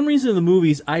acting. For some reason in the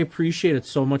movies, I appreciate it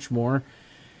so much more.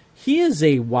 He is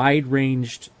a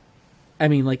wide-ranged,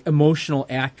 emotional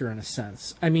actor in a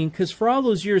sense. Because for all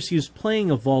those years he was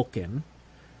playing a Vulcan,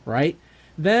 right?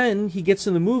 Then he gets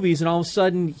in the movies and all of a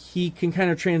sudden he can kind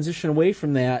of transition away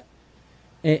from that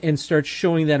and start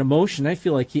showing that emotion. I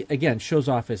feel like he, again, shows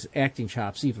off his acting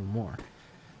chops even more.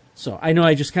 So I know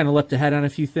I just kind of leapt ahead on a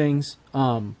few things,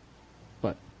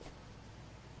 but...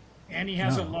 And he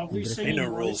has a lovely singing voice.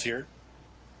 No rules here.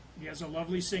 He has a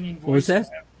lovely singing voice. What was that?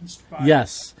 By,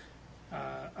 yes.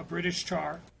 A British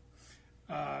tar.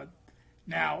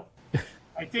 Now,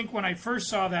 I think when I first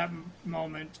saw that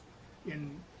moment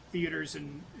in theaters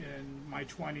in my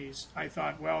 20s, I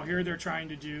thought, well, here they're trying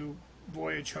to do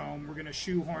Voyage Home. We're going to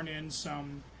shoehorn in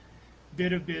some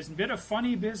bit of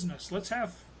funny business. Let's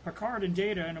have Picard and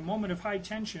Data in a moment of high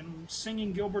tension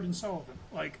singing Gilbert and Sullivan.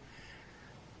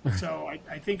 So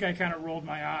I think I kind of rolled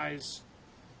my eyes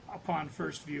upon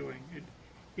first viewing.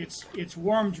 It's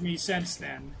warmed me since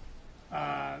then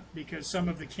because some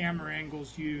of the camera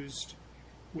angles used,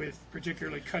 with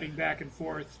particularly cutting back and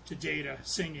forth to Data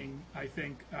singing, I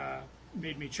think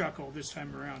made me chuckle this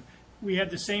time around. We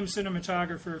had the same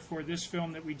cinematographer for this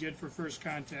film that we did for First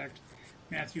Contact,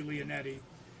 Matthew Leonetti,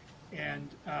 and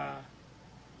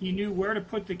he knew where to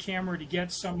put the camera to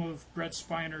get some of Brett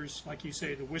Spiner's, like you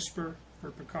say, the whisper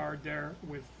for Picard there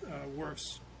with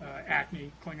Worf's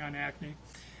Klingon acne,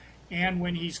 and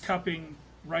when he's cupping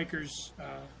Riker's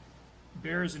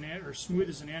bare as or smooth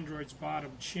as an android's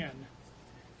bottom chin,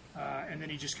 and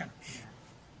then he just kind of,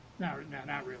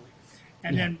 not really.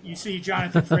 And then you see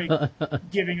Jonathan Frakes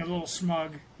giving a little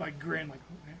smug, grin,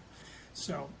 okay.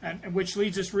 So, and which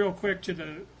leads us real quick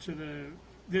to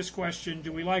this question: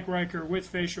 do we like Riker with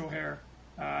facial hair?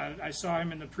 I saw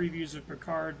him in the previews of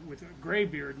Picard with a gray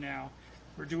beard now,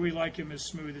 or do we like him as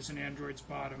smooth as an android's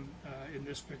bottom in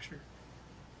this picture?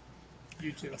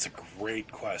 You too. That's a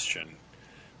great question.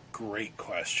 Great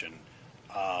question.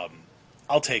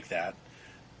 I'll take that.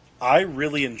 I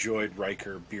really enjoyed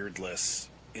Riker beardless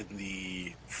in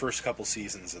the first couple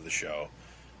seasons of the show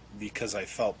because I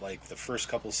felt like the first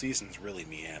couple seasons really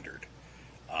meandered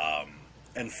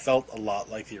and felt a lot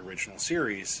like the original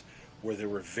series, where there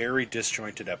were very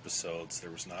disjointed episodes.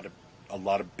 There was not a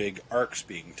lot of big arcs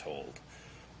being told.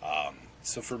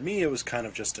 So for me, it was kind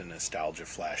of just a nostalgia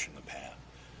flash in the pan.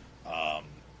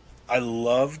 I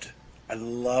loved I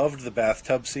loved the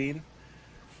bathtub scene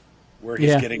where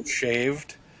he's getting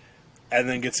shaved and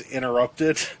then gets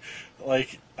interrupted.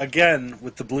 Like, again,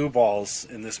 with the blue balls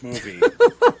in this movie.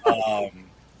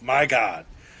 My God.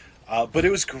 But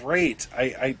it was great.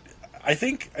 I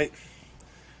think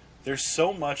there's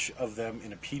so much of them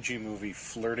in a PG movie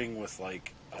flirting with,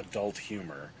 like, adult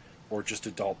humor or just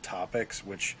adult topics,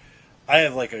 which I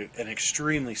have, like, an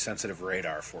extremely sensitive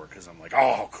radar for, because I'm like,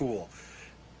 oh, cool.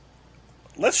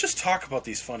 Let's just talk about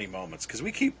these funny moments, because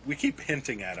we keep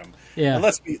hinting at them. Yeah. And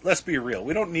let's be real.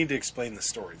 We don't need to explain the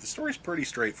story. The story's pretty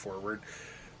straightforward.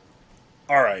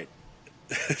 All right.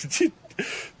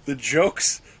 The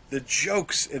jokes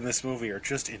in this movie are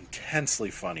just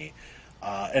intensely funny.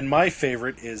 And my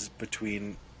favorite is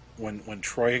between when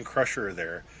Troy and Crusher are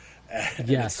there, and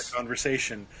it's the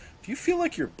conversation. Do you feel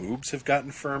like your boobs have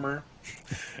gotten firmer?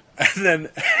 And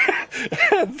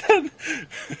then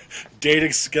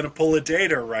Data's gonna pull a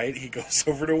Data, right? He goes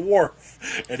over to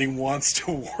Worf and he wants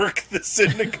to work this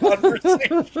into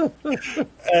conversation.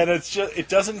 And it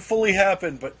doesn't fully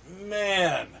happen, but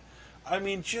man, I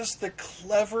mean, just the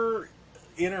clever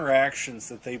interactions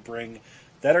that they bring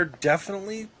that are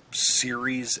definitely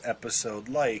series episode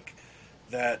like,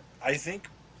 that I think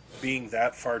being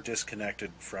that far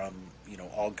disconnected from,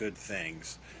 all good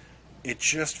things, it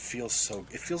just feels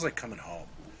it feels like coming home.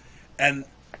 And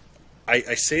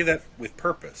I say that with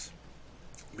purpose,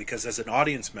 because as an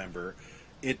audience member,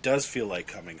 it does feel like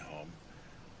coming home,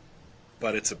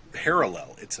 but it's a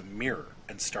parallel, it's a mirror,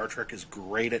 and Star Trek is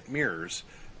great at mirrors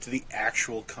to the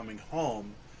actual coming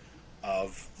home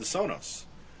of the Sonos.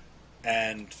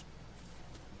 And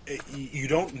you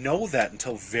don't know that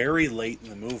until very late in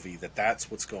the movie,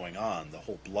 that's what's going on, the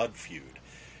whole blood feud.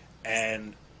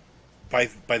 And by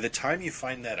the time you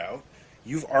find that out,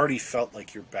 you've already felt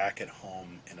like you're back at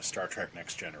home in a Star Trek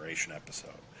Next Generation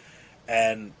episode.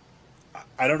 And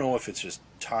I don't know if it's just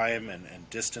time and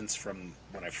distance from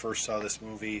when I first saw this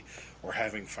movie, or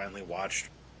having finally watched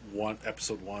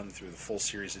episode 1 through the full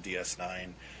series of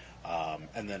DS9,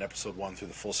 and then episode 1 through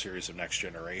the full series of Next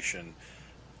Generation.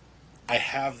 I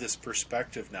have this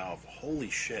perspective now of,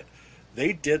 holy shit,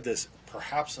 they did this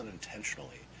perhaps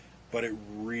unintentionally, but it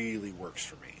really works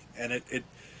for me. And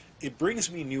it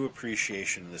brings me new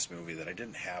appreciation in this movie that I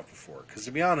didn't have before. Because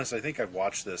to be honest, I think I've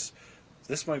watched this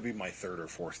might be my third or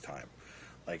fourth time.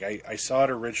 Like, I saw it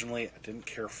originally, I didn't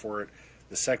care for it.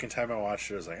 The second time I watched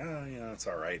it, I was like, oh, it's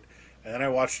all right. And then I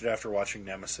watched it after watching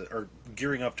Nemesis, or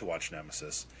gearing up to watch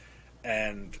Nemesis.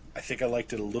 And I think I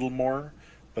liked it a little more.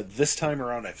 But this time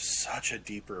around, I have such a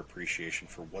deeper appreciation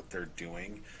for what they're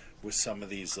doing with some of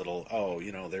these little,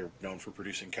 they're known for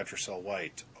producing Ketracel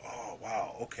White. Oh,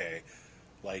 wow, okay.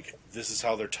 Like, this is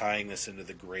how they're tying this into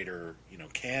the greater,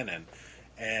 canon.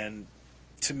 And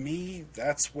to me,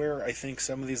 that's where I think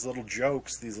some of these little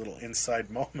jokes, these little inside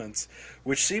moments,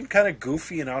 which seem kind of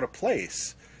goofy and out of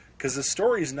place, because the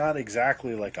story's not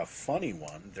exactly like a funny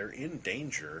one. They're in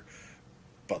danger.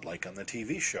 But like on the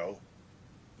TV show,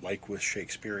 like with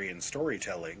Shakespearean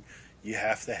storytelling, you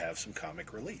have to have some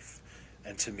comic relief.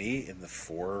 And to me, in the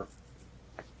 4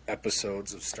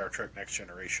 episodes of Star Trek Next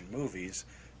Generation movies,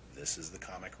 this is the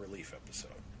comic relief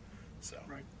episode. So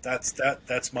right.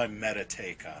 That's my meta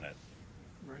take on it.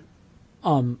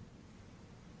 Right.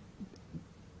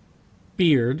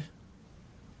 Beard.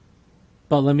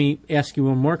 But let me ask you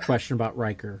one more question about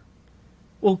Riker.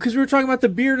 Well, because we were talking about the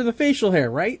beard and the facial hair,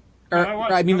 right?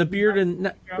 The beard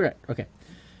and... Right, okay.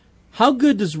 How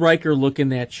good does Riker look in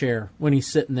that chair when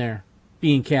he's sitting there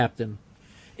being captain?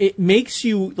 It makes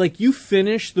you, like, you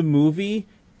finish the movie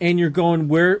and you're going,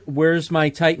 where's my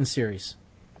Titan series?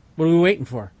 What are we waiting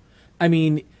for? I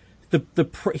mean,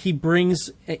 he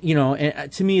brings,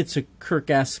 to me it's a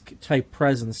Kirk-esque type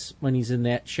presence when he's in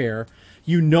that chair.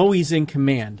 He's in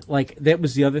command. Like, that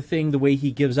was the other thing, the way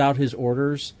he gives out his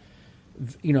orders.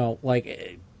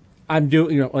 Like, I'm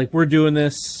doing, like, we're doing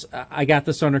this. I got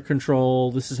this under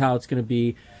control. This is how it's going to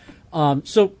be.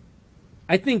 So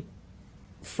I think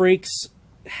Frakes,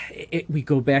 we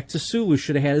go back to Sulu,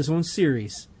 should have had his own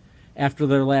series after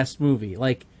their last movie.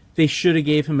 Like, they should have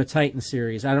gave him a Titan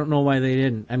series. I don't know why they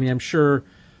didn't. I mean, I'm sure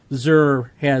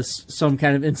Zur has some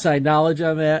kind of inside knowledge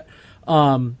on that.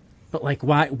 But like,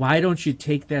 why don't you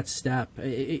take that step?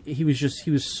 He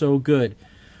was so good.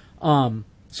 So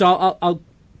I'll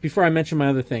before I mention my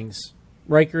other things,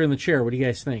 Riker in the chair. What do you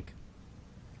guys think?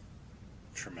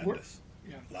 Tremendous.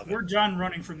 We're done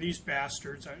running from these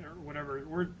bastards, or whatever.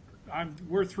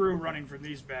 We're through running from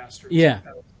these bastards. Yeah,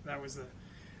 that was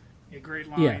a great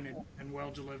line, and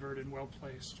well delivered and well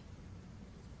placed.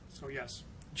 So yes,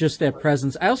 just that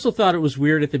presence. I also thought it was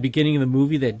weird at the beginning of the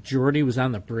movie that Geordi was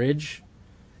on the bridge,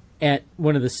 at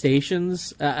one of the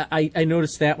stations. I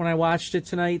noticed that when I watched it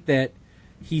tonight, that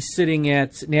he's sitting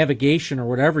at navigation or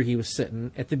whatever he was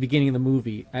sitting at the beginning of the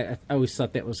movie. I always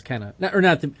thought that was kind of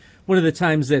one of the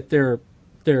times that they're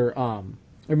or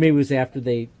maybe it was after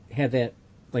they had that,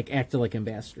 like, acted like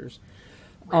ambassadors.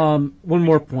 One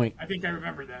more point. I think I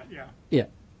remember that. Yeah.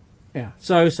 Yeah.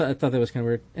 So I thought that was kind of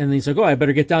weird. And then he's like, "Oh, I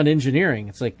better get down to engineering."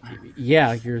 It's like,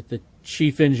 yeah, you're the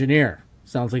chief engineer.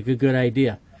 Sounds like a good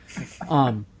idea.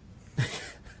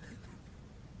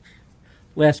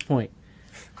 Last point.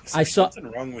 I saw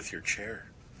something wrong with your chair.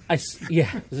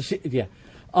 Yeah.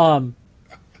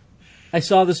 I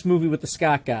saw this movie with the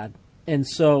Scott God, and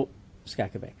so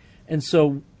Scott Cabay, and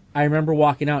so I remember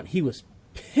walking out. He was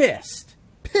pissed.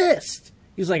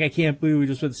 He's like, "I can't believe we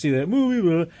just went to see that movie."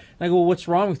 And I go, "Well, what's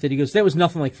wrong with it?" He goes, "That was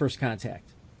nothing like First Contact."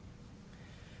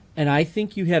 And I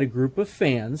think you had a group of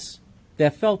fans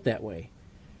that felt that way.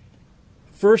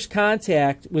 First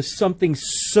Contact was something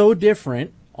so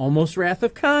different, almost Wrath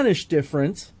of Khan-ish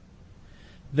different,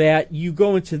 that you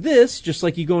go into this just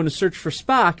like you go into Search for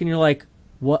Spock, and you're like,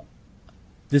 "What?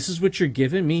 This is what you're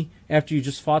giving me after you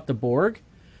just fought the Borg?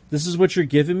 This is what you're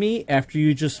giving me after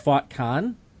you just fought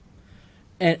Khan?"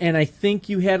 And I think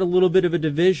you had a little bit of a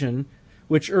division,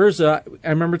 which Urza, I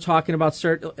remember talking about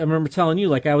I remember telling you,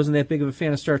 like, I wasn't that big of a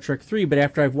fan of Star Trek 3, but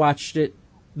after I've watched it,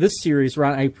 this series,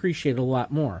 Ron, I appreciate it a lot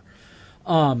more.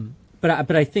 But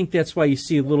I think that's why you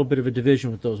see a little bit of a division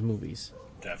with those movies.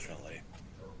 Definitely.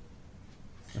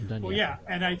 I'm done. Well, yeah,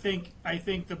 and I think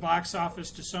the box office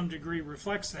to some degree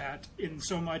reflects that, in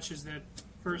so much as that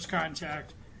First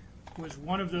Contact was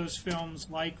one of those films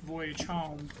like Voyage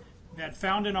Home that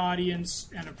found an audience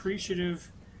and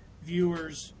appreciative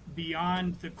viewers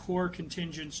beyond the core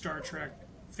contingent Star Trek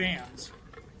fans.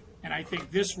 And I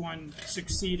think this one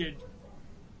succeeded.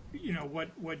 You know,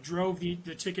 what drove the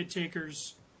ticket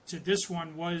takers to this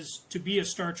one was to be a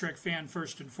Star Trek fan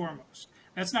first and foremost.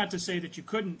 That's not to say that you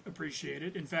couldn't appreciate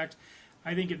it. In fact,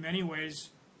 I think in many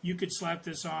ways you could slap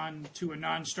this on to a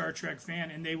non-Star Trek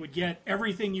fan and they would get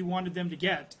everything you wanted them to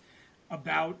get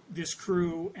about this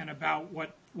crew and about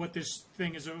what this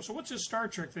thing is. So what's this Star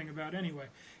Trek thing about anyway?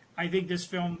 I think this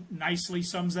film nicely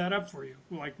sums that up for you,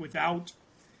 like, without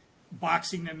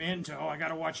boxing them into, I got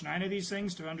to watch 9 of these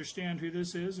things to understand who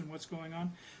this is and what's going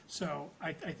on. So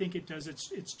I think it does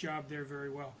its job there very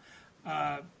well.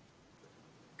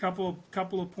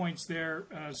 Couple of points there,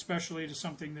 especially to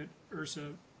something that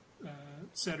Urza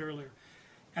said earlier.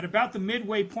 At about the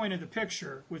midway point of the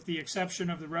picture, with the exception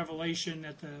of the revelation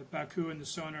that the Baku and the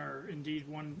sonar are indeed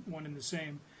one and the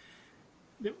same,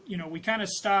 you know, we kind of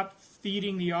stop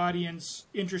feeding the audience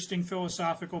interesting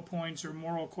philosophical points or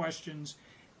moral questions,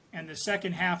 and the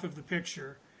second half of the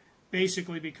picture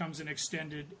basically becomes an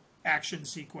extended action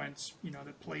sequence, you know,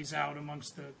 that plays out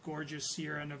amongst the gorgeous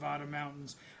Sierra Nevada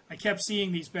mountains. I kept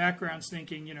seeing these backgrounds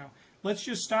thinking, you know, let's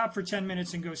just stop for 10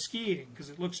 minutes and go skiing because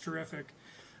it looks terrific.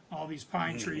 All these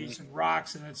pine trees and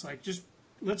rocks, and it's like, just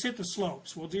let's hit the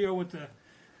slopes. We'll deal with the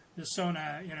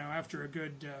Sona, you know, after a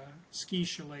good ski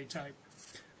chalet type.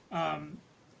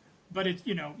 But it,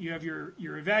 you know, you have your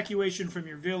evacuation from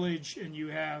your village, and you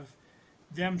have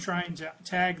them trying to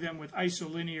tag them with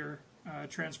isolinear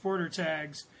transporter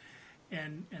tags,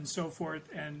 and so forth,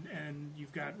 and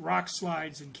you've got rock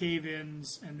slides and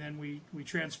cave-ins, and then we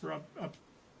transfer up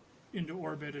into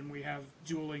orbit, and we have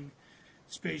dueling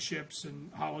spaceships and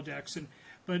holodecks,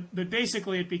 but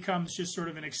basically it becomes just sort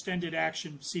of an extended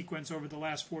action sequence over the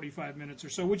last 45 minutes or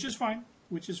so, which is fine.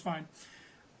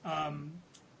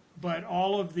 But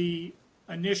all of the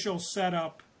initial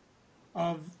setup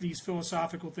of these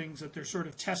philosophical things that they're sort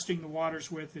of testing the waters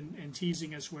with and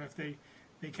teasing us with, they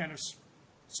kind of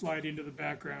slide into the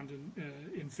background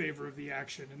in favor of the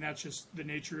action, and that's just the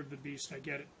nature of the beast. I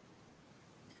get it.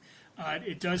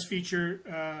 It does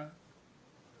feature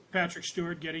Patrick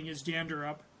Stewart getting his dander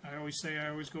up. I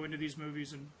always go into these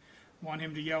movies and want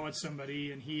him to yell at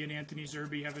somebody, and he and Anthony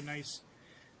Zerbe have a nice,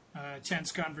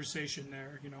 tense conversation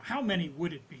there. You know, how many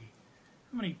would it be?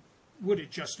 How many would it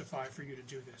justify for you to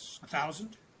do this?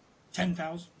 1,000?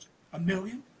 10,000?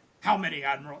 1,000,000? How many,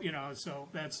 Admiral? You know, so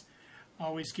that's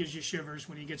always gives you shivers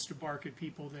when he gets to bark at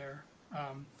people there.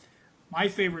 My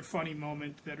favorite funny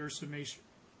moment that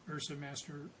Urza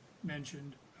Master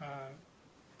mentioned,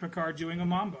 Picard doing a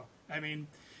mambo. I mean,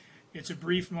 it's a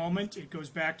brief moment. It goes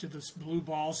back to this blue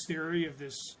balls theory of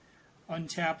this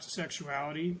untapped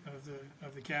sexuality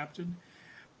of the captain.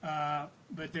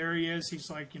 But there he is. He's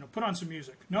like, you know, put on some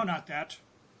music. No, not that.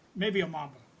 Maybe a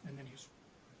mambo. And then he's,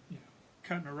 you know,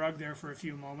 cutting a rug there for a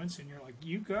few moments, and you're like,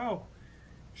 you go,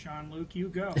 Jean-Luc, you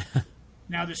go.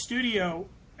 Now the studio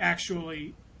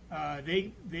actually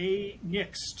they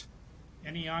nixed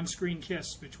any on-screen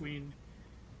kiss between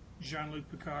Jean-Luc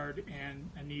Picard and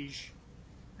Anij.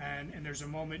 And there's a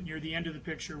moment near the end of the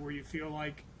picture where you feel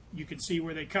like you can see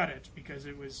where they cut it, because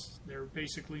they're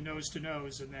basically nose to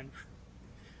nose, and then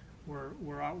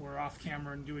we're off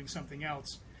camera and doing something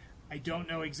else. I don't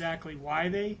know exactly why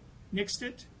they nixed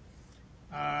it.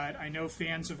 I know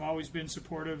fans have always been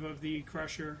supportive of the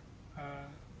Crusher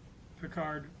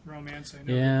Picard romance. I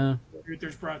know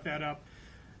Uther's brought that up,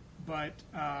 but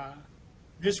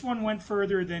this one went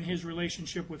further than his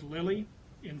relationship with Lily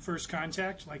in First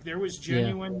Contact. Like, there was a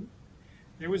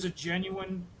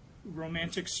genuine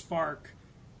romantic spark,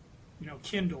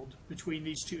 kindled between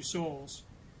these two souls.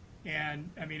 And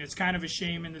I mean, it's kind of a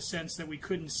shame in the sense that we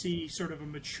couldn't see sort of a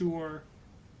mature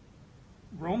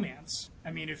romance. I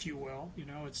mean, if you will,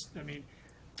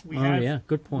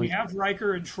 good point. We have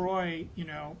Riker and Troy,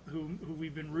 who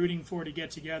we've been rooting for to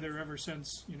get together ever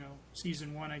since,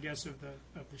 season 1, I guess, of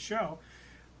the show.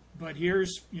 But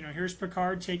here's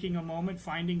Picard taking a moment,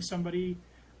 finding somebody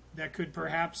that could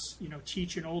perhaps,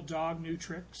 teach an old dog new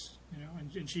tricks,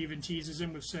 and she even teases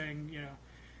him with saying,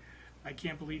 I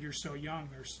can't believe you're so young.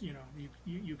 There's,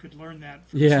 you could learn that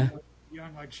from someone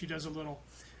young. Like, she does a little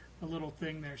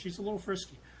thing there. She's a little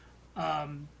frisky.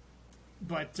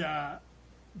 But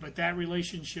that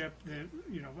relationship that,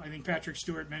 I think Patrick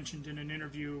Stewart mentioned in an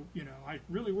interview, I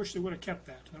really wish they would have kept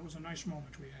that. That was a nice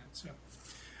moment we had. So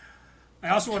I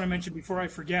also want to mention, before I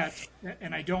forget,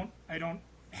 and I don't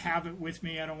have it with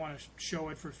me. I don't want to show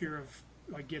it for fear of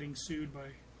like getting sued by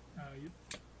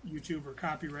YouTube or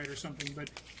copyright or something. But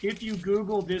if you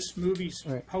Google this movie's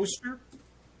poster,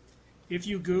 if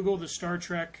you Google the Star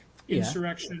Trek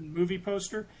Insurrection movie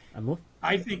poster,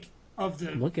 I think I'm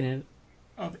looking at it.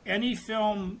 Of any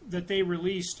film that they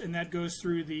released, and that goes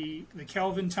through the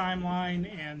Kelvin timeline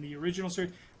and the original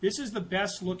series, this is the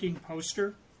best looking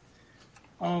poster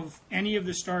of any of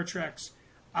the Star Treks.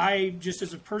 Just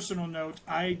as a personal note,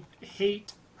 I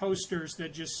hate posters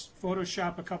that just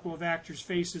Photoshop a couple of actors'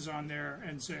 faces on there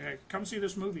and say, hey, come see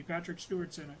this movie, Patrick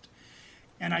Stewart's in it.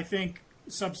 And I think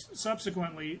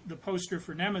subsequently the poster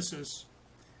for Nemesis,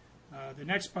 the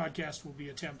next podcast will be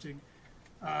attempting,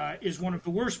 is one of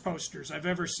the worst posters I've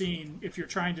ever seen if you're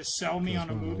trying to sell me on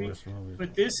a movie.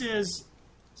 But this is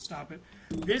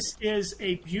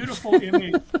a beautiful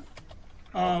image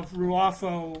of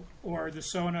Ruafo, or the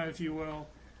Sona, if you will,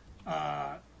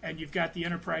 and you've got the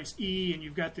Enterprise E, and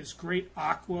you've got this great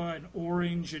aqua and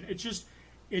orange, and it's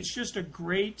just a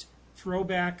great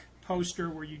throwback poster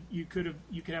where you could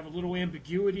have a little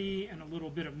ambiguity and a little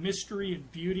bit of mystery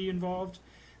and beauty involved.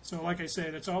 So, like I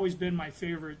say, that's always been my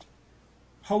favorite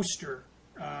poster,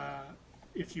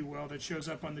 if you will, that shows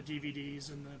up on the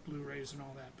DVDs and the Blu-rays and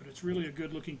all that. But it's really a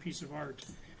good-looking piece of art,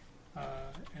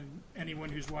 and anyone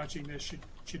who's watching this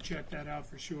should check that out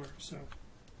for sure. So,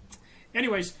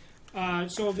 anyways,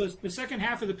 so the second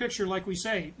half of the picture, like we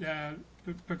say,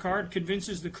 Picard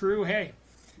convinces the crew, hey,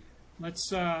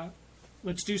 let's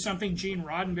do something Gene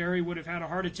Roddenberry would have had a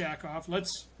heart attack off.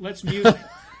 Let's mute it.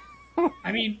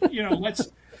 I mean,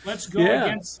 let's go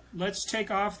against. Let's take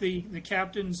off the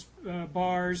captain's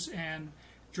bars and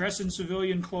dress in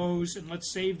civilian clothes, and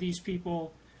let's save these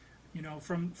people,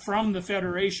 from the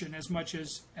Federation as much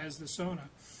as the Sona.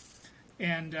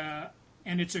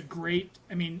 And it's a great.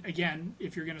 I mean, again,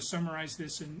 if you're going to summarize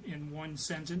this in one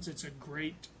sentence, it's a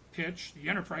great pitch. The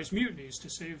Enterprise mutinies to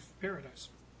save paradise,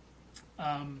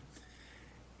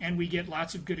 and we get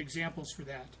lots of good examples for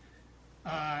that.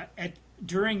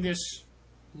 During this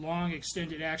long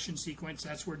extended action sequence,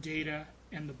 that's where Data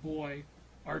and the boy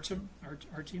Artyom,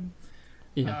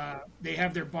 they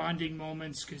have their bonding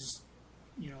moments, because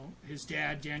his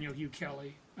dad, Daniel Hugh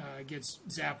Kelly, gets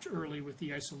zapped early with the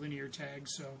isolinear tag,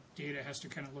 so Data has to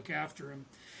kind of look after him.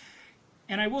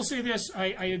 And I will say this,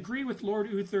 I agree with Lord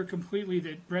Uther completely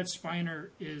that Brett Spiner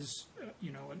is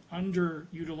an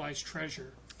underutilized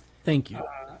treasure. Thank you.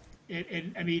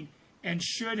 And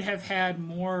should have had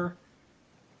more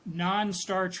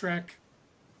non-Star Trek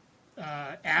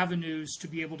avenues to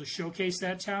be able to showcase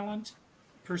that talent,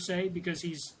 per se, because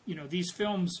he's, these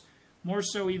films, more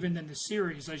so even than the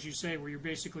series, as you say, where you're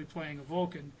basically playing a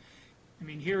Vulcan. I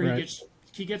mean, here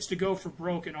he gets to go for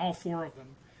broke in all four of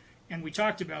them. And we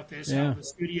talked about this, how the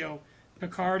studio,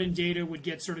 Picard and Data would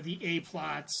get sort of the A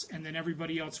plots, and then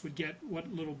everybody else would get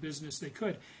what little business they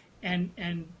could.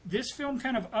 And this film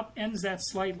kind of upends that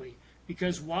slightly,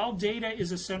 because while Data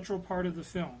is a central part of the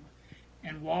film,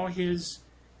 and while his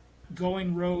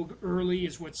going rogue early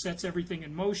is what sets everything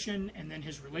in motion, and then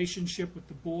his relationship with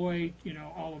the boy,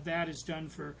 all of that is done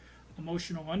for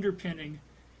emotional underpinning,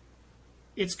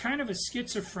 it's kind of a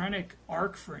schizophrenic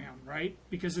arc for him, right?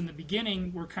 Because in the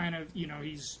beginning, we're kind of,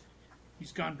 he's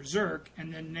gone berserk,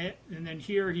 and then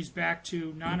here he's back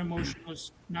to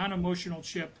non-emotional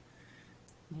Chip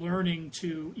learning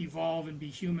to evolve and be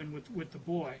human with the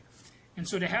boy. And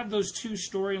so to have those two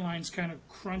storylines kind of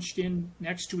crunched in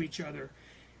next to each other,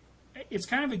 it's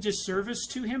kind of a disservice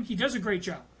to him. He does a great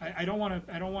job. I don't want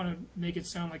to make it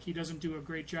sound like he doesn't do a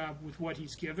great job with what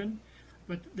he's given,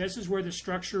 but this is where the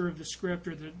structure of the script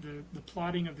or the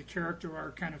plotting of the character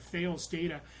arc kind of fails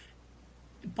Data.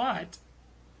 But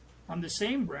on the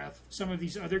same breath, some of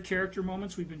these other character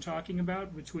moments we've been talking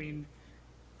about between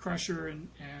Crusher and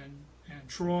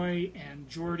Troy and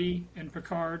Geordi and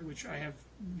Picard, which I have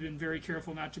been very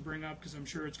careful not to bring up because I'm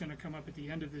sure it's going to come up at the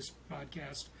end of this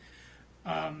podcast,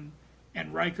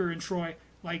 and Riker and Troy,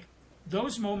 like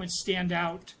those moments stand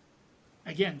out.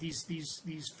 Again, these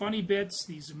funny bits,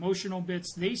 these emotional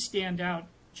bits, they stand out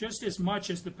just as much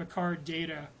as the Picard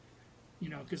Data,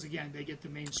 because again, they get the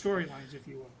main storylines, if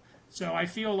you will. So I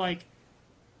feel like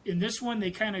in this one,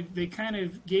 they kind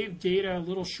of gave Data a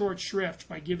little short shrift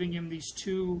by giving him these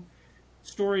two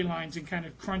storylines and kind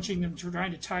of crunching them,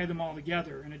 trying to tie them all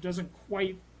together, and it doesn't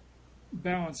quite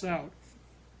balance out.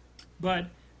 But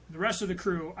the rest of the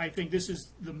crew, I think this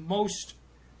is the most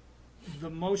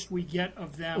we get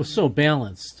of them. It was so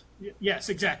balanced. Yes,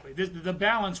 exactly. The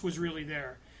balance was really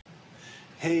there.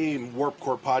 Hey, Warp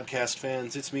Core podcast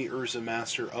fans, it's me, Urza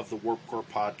Master of the Warp Core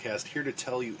podcast, here to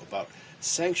tell you about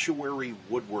Sanctuary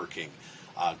Woodworking.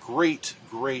 Great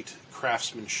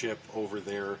craftsmanship over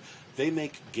there. They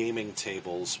make gaming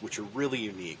tables, which are really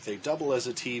unique. They double as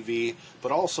a TV,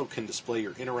 but also can display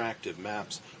your interactive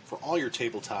maps for all your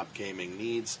tabletop gaming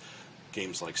needs,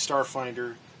 games like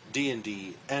Starfinder,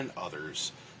 D&D, and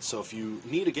others. So if you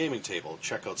need a gaming table,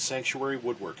 check out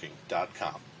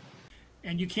sanctuarywoodworking.com.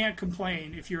 And you can't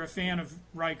complain if you're a fan of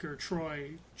Riker,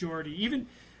 Troy, Geordi. Even,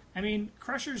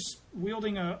 Crusher's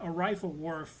wielding a rifle,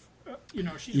 Worf.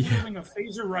 She's wielding a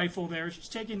phaser rifle there. She's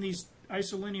taking these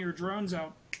isolinear drones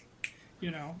out.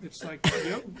 It's like,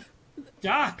 yo,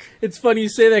 Doc. It's funny you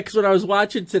say that because when I was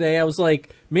watching today, I was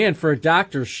like, man, for a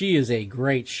doctor, she is a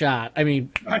great shot.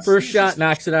 First shot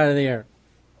knocks it out of the air.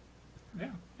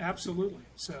 Yeah, absolutely.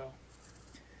 So,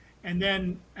 and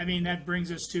then, that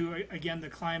brings us to, again, the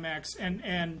climax.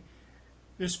 And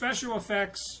the special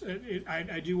effects,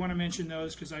 I do want to mention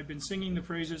those because I've been singing the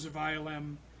praises of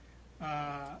ILM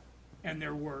and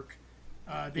their work.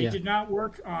 They did not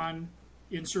work on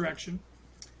Insurrection.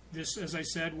 This, as I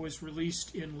said, was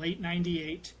released in late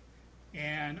 '98,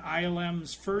 and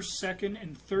ILM's first, second,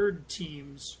 and third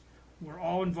teams were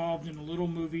all involved in a little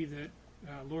movie that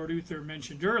Lord Uther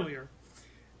mentioned earlier,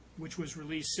 which was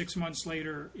released 6 months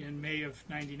later in May of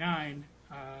 '99,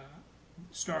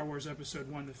 Star Wars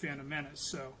Episode 1, The Phantom Menace.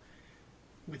 So,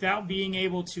 without being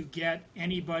able to get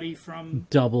anybody from...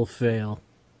 Double fail.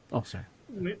 Oh, sorry.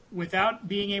 Without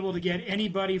being able to get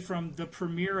anybody from the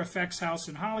premier effects house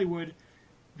in Hollywood,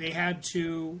 they had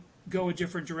to go a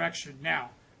different direction. Now,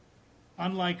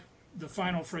 unlike The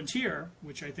Final Frontier,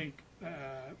 which I think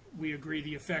we agree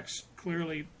the effects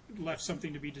clearly left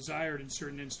something to be desired in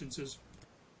certain instances,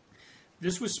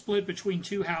 this was split between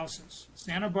two houses,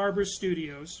 Santa Barbara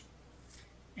Studios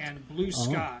and Blue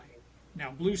Sky.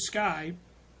 Now, Blue Sky,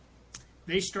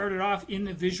 they started off in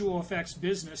the visual effects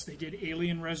business. They did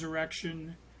Alien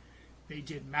Resurrection. They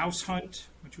did Mouse Hunt,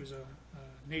 which was a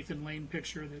Nathan Lane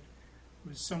picture that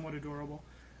was somewhat adorable.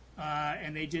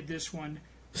 And they did this one.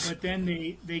 But then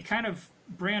they kind of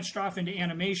branched off into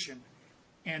animation.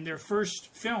 And their first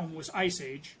film was Ice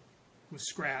Age with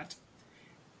Scrat.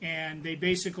 And they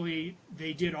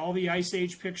did all the Ice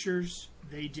Age pictures.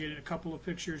 They did a couple of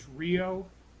pictures, Rio,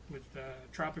 with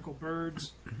tropical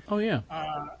birds. Oh, yeah.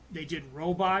 They did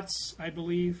Robots, I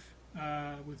believe,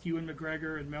 with Ewan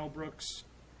McGregor and Mel Brooks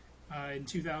in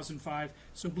 2005.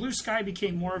 So Blue Sky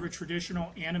became more of a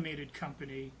traditional animated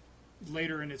company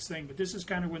later in its thing. But this is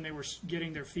kind of when they were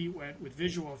getting their feet wet with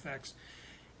visual effects.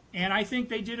 And I think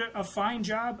they did a fine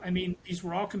job. These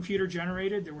were all computer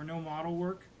generated. There were no model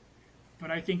work. But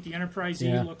I think the Enterprise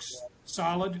E looks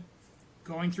solid.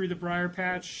 Going through the Briar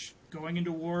Patch, going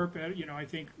into warp, I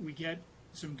think we get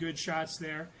some good shots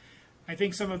there. I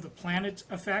think some of the planet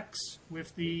effects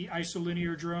with the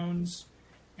isolinear drones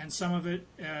and some of it,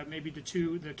 maybe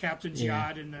the captain's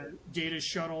yacht and the Data's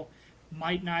shuttle,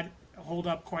 might not hold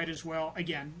up quite as well.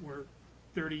 Again, we're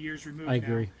 30 years removed now. I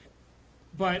agree.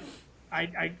 But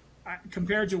I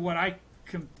compared to what I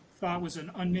thought was an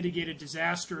unmitigated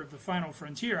disaster of The Final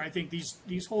Frontier, I think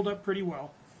these hold up pretty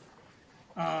well.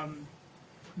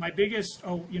 my biggest,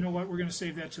 oh, you know what, we're going to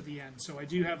save that to the end. So I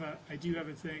do have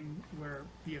a thing where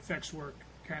the effects work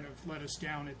kind of let us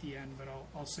down at the end, but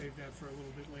I'll save that for a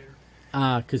little bit later.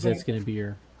 Because that's going to be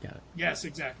your, got it. Yes,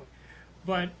 exactly.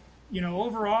 But,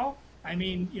 overall, I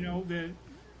mean, the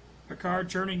Picard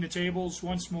turning the tables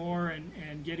once more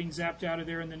and getting zapped out of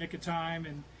there in the nick of time,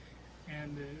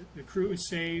 and the crew is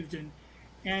saved,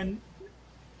 and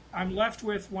I'm left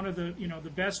with one of the the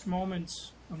best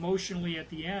moments emotionally at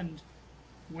the end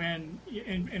when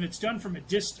and it's done from a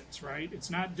distance, right? It's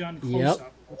not done close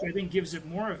up, which I think gives it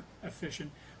more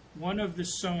efficient. One of the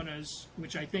Sonas,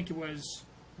 which I think it was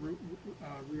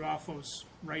Ruafo's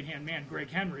right-hand man,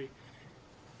 Greg Henry,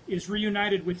 is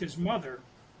reunited with his mother,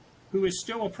 who is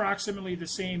still approximately the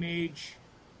same age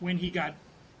when he got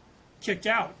kicked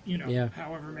out,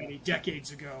 however many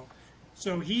decades ago.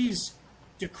 So he's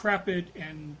decrepit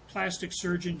and plastic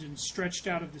surgeoned and stretched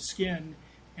out of the skin,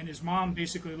 and his mom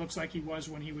basically looks like he was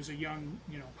when he was a young,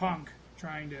 punk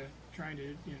trying to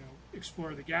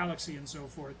explore the galaxy and so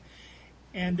forth.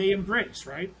 And they embrace,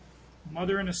 right?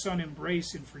 Mother and a son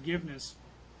embrace in forgiveness,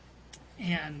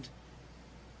 and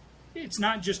it's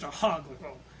not just a hug.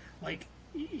 Like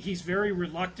he's very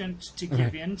reluctant to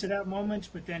give in to that moment,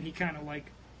 but then he kind of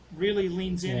really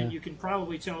leans in, and you can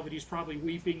probably tell that he's probably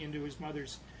weeping into his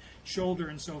mother's shoulder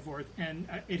and so forth. And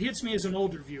it hits me as an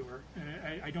older viewer.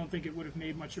 I don't think it would have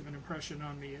made much of an impression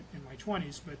on me in my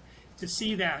 20s, but to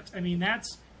see that, I mean, that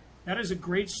is a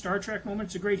great Star Trek moment.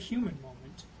 It's a great human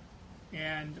moment,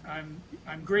 and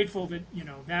I'm grateful that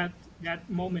that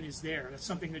moment is there. That's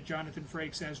something that Jonathan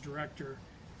Frakes, as director,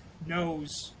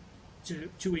 knows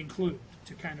to include,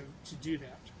 to do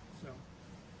that. So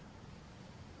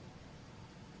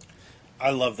I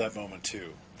love that moment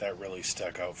too. That really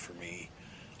stuck out for me.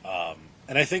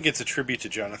 And I think it's a tribute to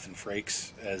Jonathan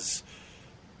Frakes, as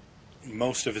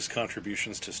most of his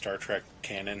contributions to Star Trek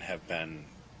canon have been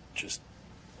just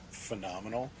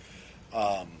phenomenal.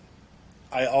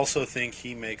 I also think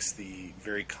he makes the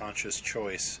very conscious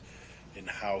choice in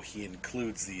how he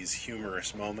includes these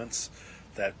humorous moments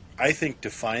that I think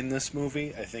define this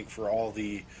movie. I think for all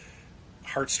the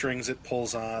heartstrings it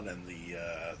pulls on, and the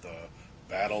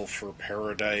battle for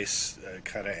paradise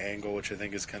kind of angle, which I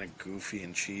think is kind of goofy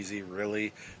and cheesy,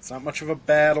 really. It's not much of a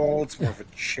battle, it's more of a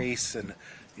chase, and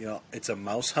it's a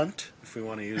mouse hunt, if we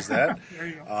want to use that. There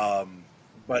you go.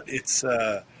 But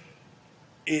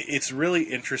it's really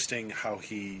interesting how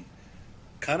he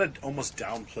kind of almost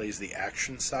downplays the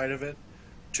action side of it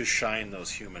to shine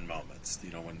those human moments.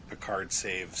 When Picard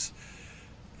saves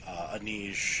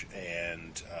Anish,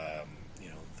 and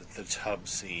the tub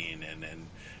scene, and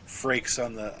Frakes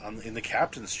in the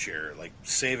captain's chair,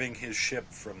 saving his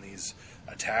ship from these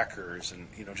attackers, and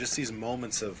just these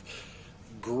moments of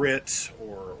grit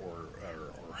or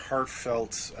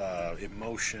heartfelt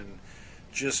emotion,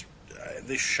 just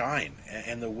they shine.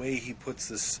 And the way he puts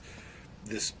this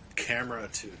camera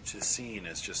to scene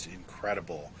is just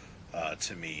incredible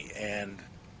to me. And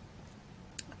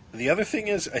the other thing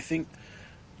is, I think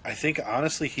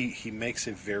honestly he makes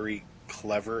a very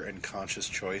clever and conscious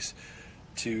choice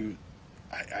to.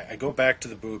 I go back to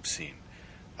the boob scene,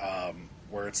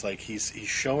 where it's like he's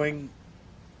showing,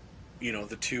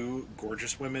 the two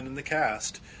gorgeous women in the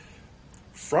cast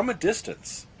from a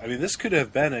distance. I mean, this could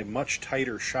have been a much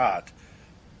tighter shot,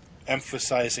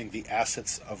 emphasizing the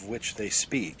assets of which they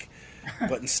speak,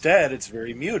 but instead it's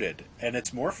very muted, and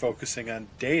it's more focusing on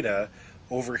Data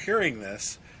overhearing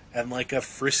this, and like a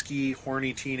frisky,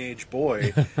 horny teenage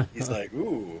boy, he's like,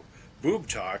 ooh, boob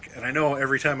talk. And I know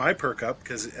every time I perk up,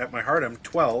 because at my heart I'm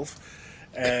 12,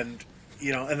 and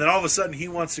and then all of a sudden he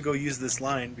wants to go use this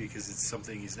line because it's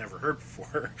something he's never heard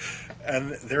before,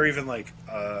 and they're even like,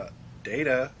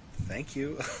 Data, thank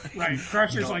you. Right,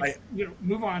 Crusher's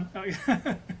move on.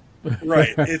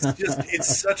 Right,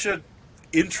 it's such a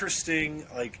interesting,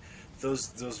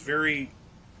 those very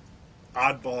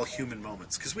oddball human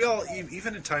moments, because we all,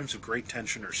 even in times of great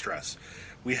tension or stress,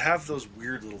 we have those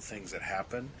weird little things that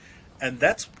happen, and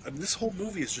this whole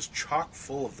movie is just chock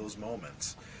full of those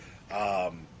moments,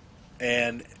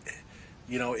 and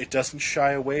it doesn't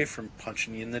shy away from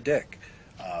punching you in the dick.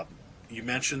 You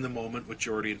mentioned the moment with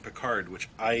Geordi and Picard, which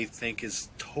I think is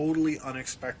totally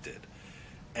unexpected,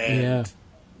 and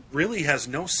really has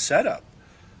no setup.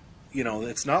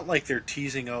 It's not like they're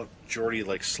teasing out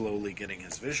Geordi slowly getting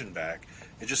his vision back.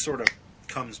 It just sort of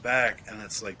comes back, and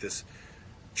it's like this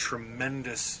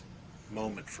tremendous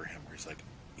moment for him where he's like,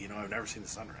 I've never seen the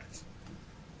sunrise.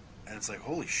 And it's like,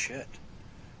 holy shit.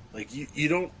 You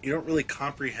don't really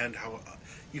comprehend how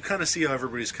you kind of see how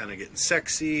everybody's kind of getting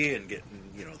sexy and getting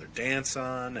their dance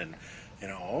on, and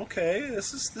okay,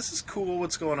 this is cool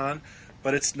what's going on,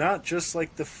 but it's not just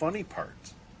like the funny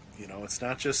part. You know, it's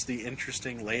not just the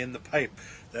interesting lay in the pipe.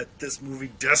 That this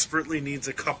movie desperately needs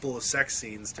a couple of sex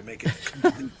scenes to make it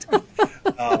complete.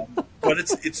 But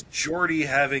it's Geordie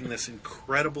having this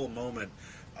incredible moment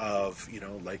of, you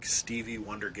know, like Stevie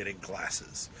Wonder getting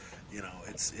glasses. You know,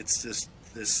 it's just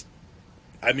this.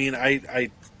 I mean,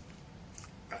 it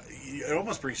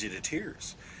almost brings you to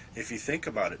tears if you think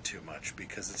about it too much,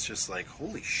 because it's just like,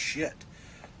 holy shit.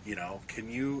 You know, can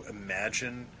you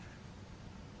imagine?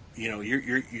 You know,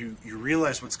 you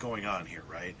realize what's going on here,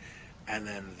 right? And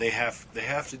then they have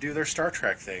to do their Star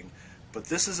Trek thing, but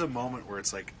this is a moment where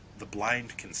it's like the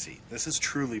blind can see. This is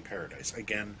truly paradise.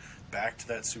 Again, back to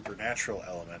that supernatural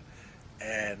element,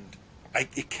 and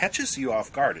it catches you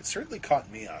off guard. It certainly caught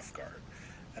me off guard,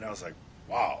 and I was like,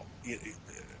 wow.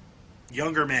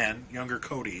 Younger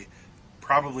Cody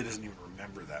probably doesn't even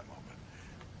remember that moment.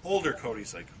 Older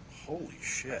Cody's like, holy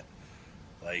shit,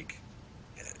 like,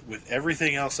 with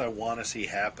everything else I want to see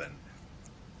happen,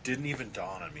 didn't even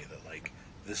dawn on me that, like,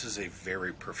 this is a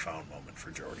very profound moment for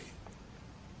Geordie.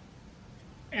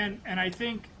 And I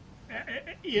think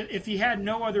if he had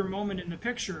no other moment in the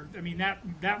picture, I mean,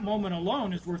 that moment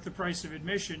alone is worth the price of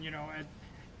admission, you know,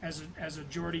 as a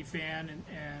Geordie fan,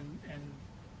 and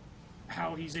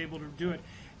how he's able to do it.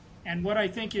 And what I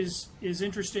think is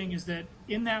interesting is that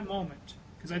in that moment,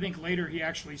 because I think later he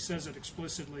actually says it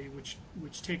explicitly, which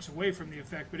takes away from the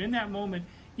effect, but in that moment,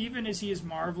 even as he is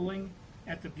marveling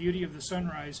at the beauty of the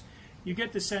sunrise, you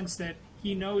get the sense that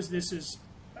he knows this is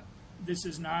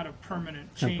not a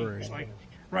permanent change. Temporary. Like,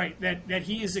 right, that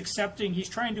he is accepting, he's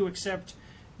trying to accept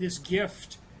this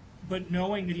gift, but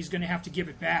knowing that he's going to have to give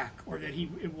it back, or that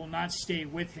it will not stay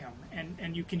with him.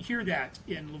 And you can hear that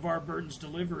in LeVar Burton's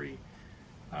delivery.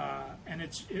 And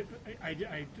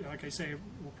like I say,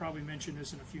 we'll probably mention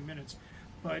this in a few minutes,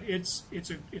 but it's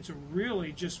a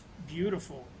really just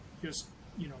beautiful, just,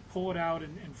 you know, pull it out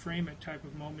and frame it type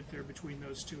of moment there between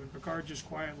those two, and Picard just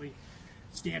quietly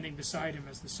standing beside him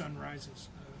as the sun rises.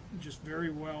 Just very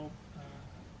well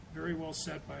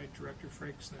set by director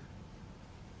Frakes there.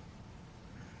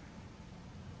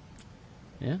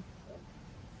 Yeah.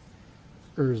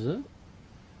 Urza,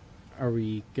 are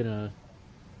we gonna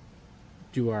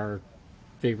do our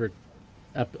favorite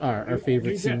our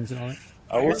favorite scenes and all that?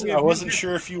 I wasn't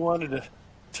sure if you wanted to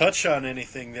touch on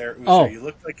anything there, Uther. Oh. You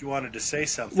looked like you wanted to say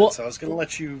something, Well, so I was going to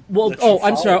let you. Well, let you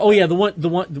I'm sorry. follow Oh that. yeah,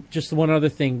 the one other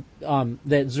thing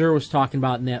that Zur was talking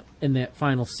about in that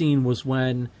final scene was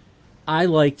when I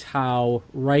liked how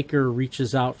Riker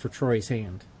reaches out for Troy's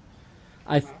hand.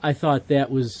 I thought that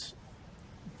was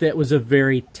a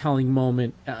very telling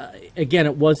moment. Again,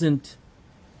 it wasn't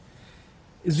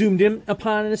zoomed in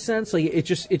upon in a sense. Like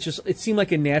it seemed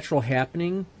like a natural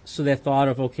happening. So that thought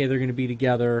of, okay, they're going to be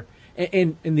together.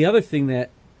 And the other thing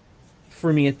that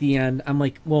for me at the end, I'm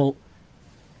like, well,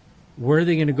 where are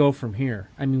they going to go from here?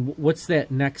 I mean, what's that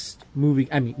next movie?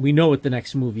 I mean, we know what the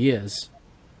next movie is.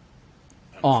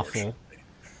 Awful,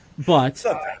 but It's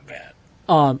not that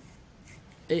bad.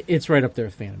 it's right up there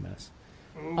with Phantom Menace.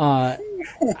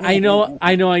 I know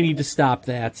I need to stop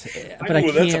that, but I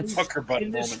Ooh, can't. That's a pucker button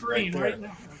In this moment screen right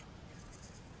there.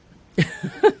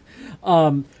 right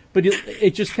now. But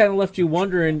it just kind of left you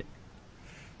wondering,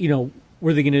 you know,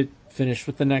 were they going to finish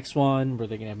with the next one? Were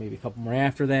they going to have maybe a couple more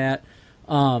after that?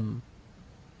 You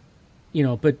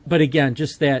know, but again,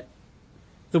 just that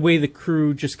the way the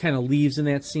crew just kind of leaves in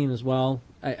that scene as well.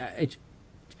 I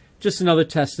just another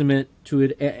testament to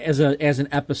it as an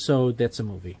episode that's a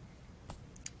movie.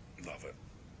 Love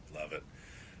it.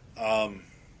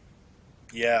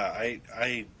 Yeah,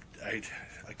 I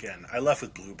again, I left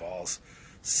with blue balls.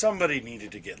 Somebody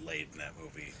needed to get laid in that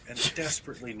movie, and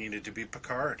desperately needed to be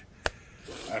Picard.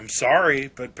 I'm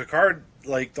sorry, but Picard,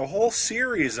 like the whole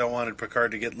series, I wanted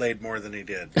Picard to get laid more than he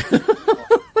did.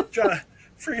 John,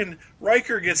 freaking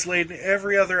Riker gets laid in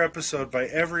every other episode by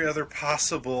every other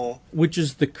possible. Which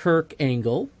is the Kirk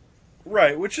angle.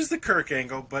 Right, which is the Kirk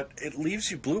angle, but it leaves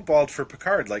you blue-balled for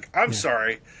Picard. Like, I'm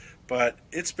sorry, but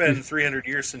it's been 300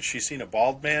 years since she's seen a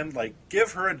bald man. Like,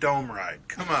 give her a dome ride.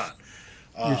 Come on.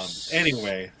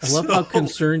 Anyway. I love how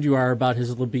concerned you are about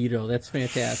his libido. That's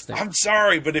fantastic. I'm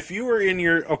sorry, but if you were in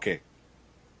your... Okay.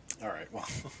 All right, well...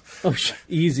 Oh,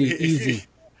 easy.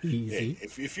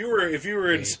 If you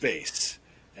were in space,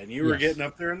 and you were getting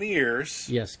up there in the years...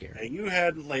 Yes, Gary. And you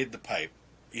hadn't laid the pipe,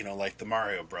 you know, like the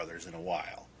Mario Brothers in a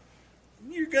while...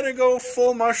 You're going to go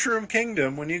full Mushroom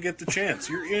Kingdom when you get the chance.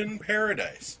 You're in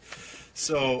paradise.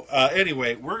 So,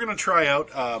 anyway, we're going to try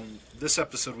out this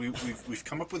episode. We've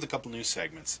come up with a couple new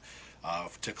segments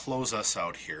to close us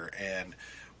out here. And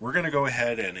we're going to go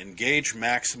ahead and engage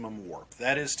maximum warp.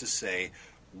 That is to say,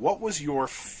 what was your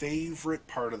favorite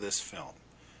part of this film?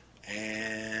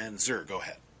 And Zur, go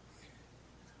ahead.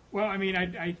 Well, I mean,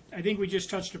 I think we just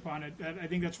touched upon it. I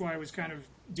think that's why I was kind of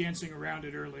dancing around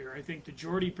it earlier. I think the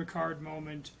Geordie Picard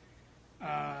moment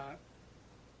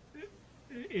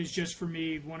is just, for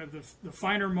me, one of the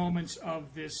finer moments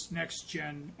of this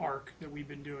next-gen arc that we've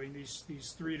been doing,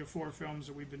 these 3 to 4 films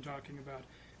that we've been talking about.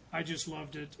 I just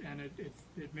loved it, and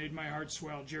it made my heart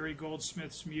swell. Jerry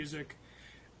Goldsmith's music,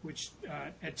 which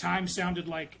at times sounded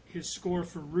like his score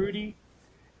for Rudy,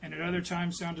 and at other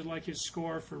times sounded like his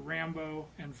score for Rambo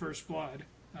and First Blood,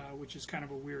 which is kind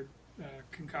of a weird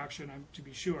concoction, to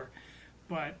be sure.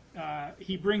 But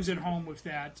he brings it home with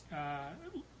that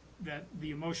the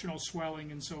emotional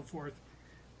swelling and so forth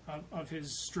of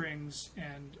his strings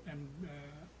and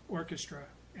orchestra.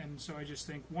 And so I just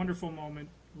think wonderful moment,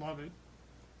 love it.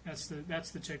 That's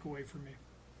the takeaway for me.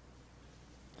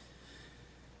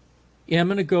 Yeah, I'm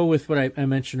going to go with what I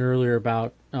mentioned earlier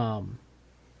about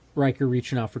Riker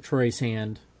reaching out for Troy's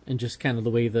hand and just kind of the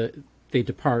way that they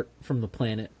depart from the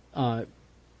planet.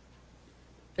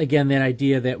 Again, that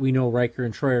idea that we know Riker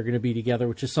and Troy are going to be together,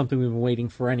 which is something we've been waiting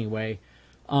for anyway,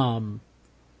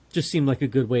 just seemed like a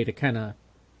good way to kind of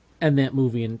end that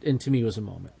movie, and to me was a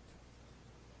moment.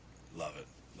 Love it.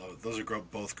 Love it. Those are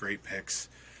both great picks.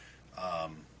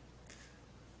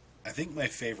 I think my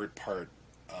favorite part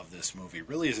of this movie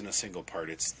really isn't a single part.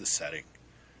 It's the setting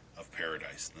of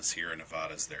paradise and the Sierra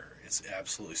Nevadas there. It's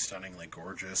absolutely stunningly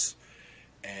gorgeous.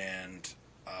 And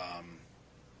I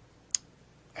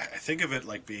think of it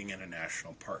like being in a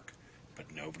national park,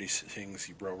 but nobody sings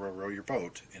 "You row, row, row your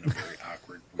boat" in a very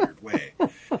awkward, weird way.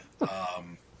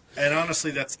 And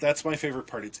honestly, that's my favorite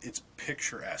part. It's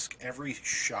picturesque. Every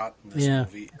shot in this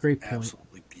movie is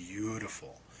absolutely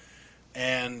beautiful.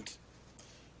 And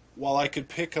while I could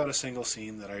pick out a single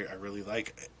scene that I really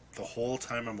like, the whole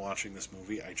time I'm watching this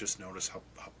movie, I just notice how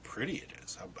pretty it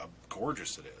is, how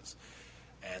gorgeous it is.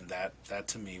 And that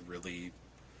to me really,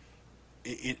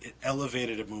 it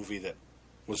elevated a movie that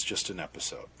was just an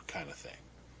episode kind of thing.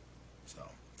 So,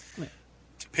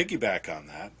 to piggyback on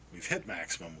that, we've hit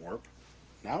maximum warp.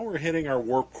 Now we're hitting our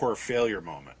warp core failure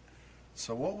moment.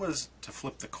 So what was, to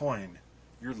flip the coin,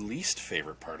 your least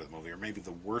favorite part of the movie, or maybe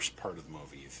the worst part of the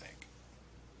movie, you think?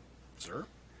 Sir?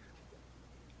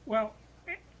 Well,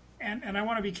 and I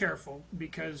want to be careful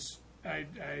because I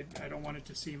don't want it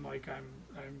to seem like I'm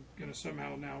going to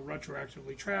somehow now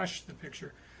retroactively trash the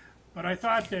picture. But I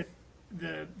thought that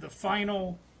the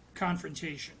final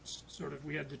confrontations, sort of,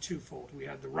 we had the twofold. We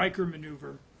had the Riker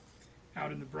maneuver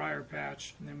out in the Briar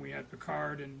Patch, and then we had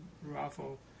Picard and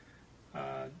Ruffo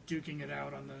duking it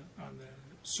out on the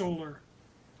solar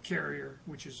carrier,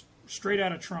 which is straight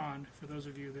out of Tron. For those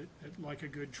of you that like a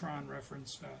good Tron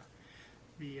reference,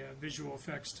 the visual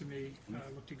effects to me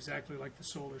looked exactly like the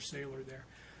solar sailor there.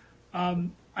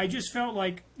 I just felt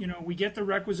like, we get the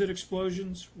requisite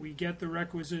explosions, we get the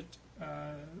requisite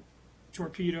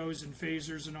torpedoes and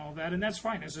phasers and all that, and that's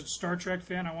fine. As a Star Trek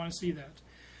fan, I want to see that.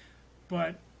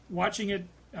 But watching it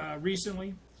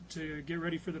recently to get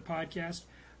ready for the podcast,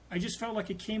 I just felt like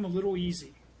it came a little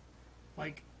easy.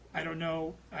 Like, I don't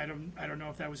know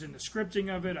if that was in the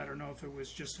scripting of it. I don't know if it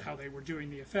was just how they were doing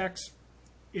the effects.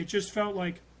 It just felt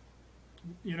like,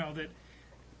 that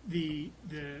the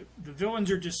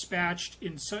villains are dispatched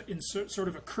in sort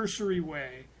of a cursory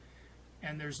way,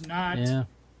 and there's not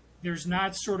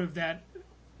sort of that,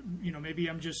 maybe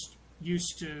I'm just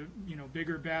used to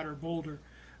bigger, badder, bolder,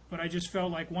 but I just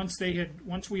felt like once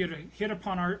we had hit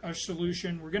upon our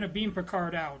solution, we're going to beam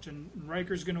Picard out, and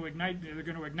Riker's going to ignite. They're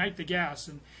going to ignite the gas,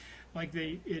 and like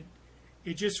it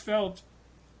just felt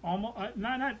almost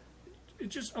not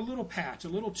just a little pat, a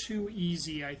little too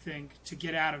easy, I think, to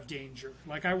get out of danger.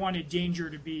 Like, I wanted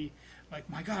danger to be like,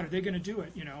 my God, are they going to do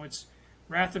it? It's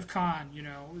Wrath of Khan.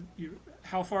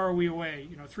 How far are we away?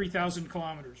 3,000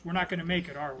 kilometers. We're not going to make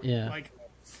it, are we? Yeah. Like,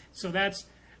 so that's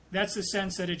the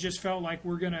sense that it just felt like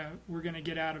we're gonna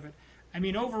get out of it. I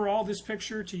mean, overall, this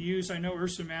picture, to use, I know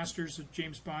Urza Master's a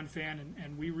James Bond fan,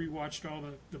 and we rewatched all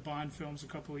the Bond films a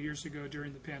couple of years ago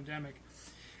during the pandemic.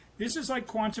 This is like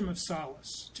Quantum of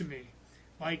Solace to me.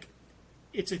 Like,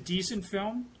 it's a decent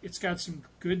film. It's got some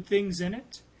good things in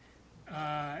it,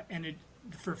 and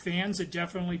for fans, it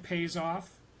definitely pays off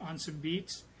on some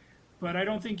beats. But I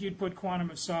don't think you'd put Quantum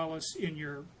of Solace in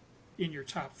your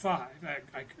top 5.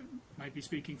 I might be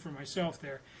speaking for myself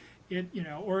there.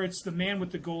 Or it's The Man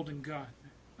with the Golden Gun.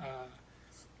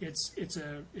 It's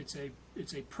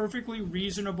a perfectly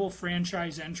reasonable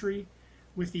franchise entry,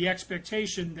 with the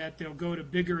expectation that they'll go to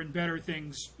bigger and better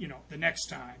things, the next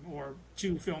time or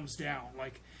 2 films down.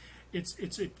 Like,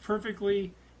 it's a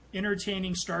perfectly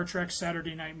entertaining Star Trek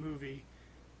Saturday night movie,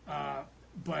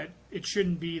 but it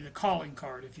shouldn't be the calling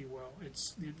card, if you will.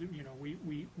 It's, you know,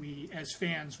 we as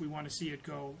fans, we want to see it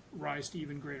rise to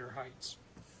even greater heights.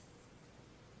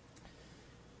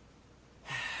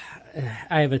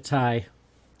 I have a tie.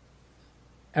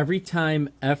 Every time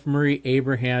F. Murray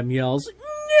Abraham yells,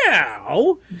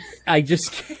 "No!" I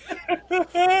just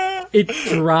it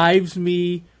drives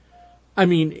me. I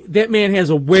mean, that man has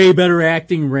a way better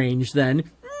acting range than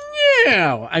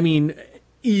 "No!" I mean,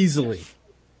 easily.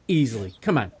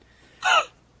 Come on.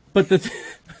 But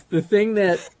the thing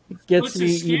that gets me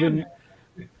even,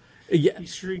 yeah,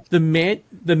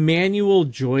 the manual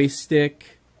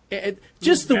joystick,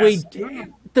 just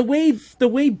the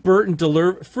way Burton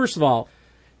delivered. First of all,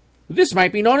 this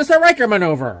might be known as the Riker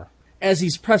maneuver as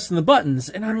he's pressing the buttons,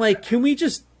 and I'm like, can we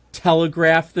just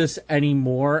telegraph this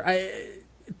anymore?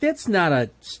 That's not a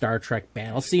Star Trek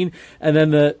battle scene. And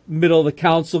then the middle of the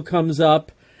council comes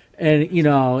up, and you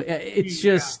know, it's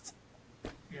just,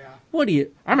 what do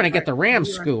you? I'm gonna get the ram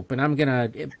scoop, and I'm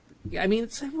gonna. I mean,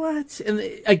 it's like, what? And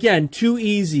again, too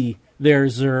easy there,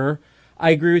 Zur.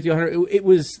 I agree with you 100. It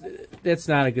was. That's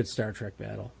not a good Star Trek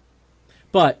battle,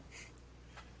 but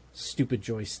stupid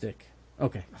joystick.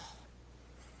 Okay.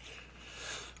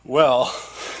 Well,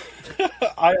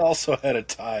 I also had a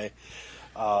tie.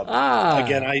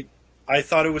 Again, I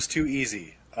thought it was too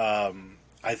easy.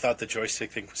 I thought the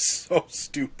joystick thing was so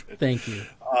stupid. Thank you.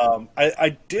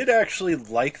 I did actually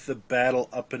like the battle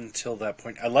up until that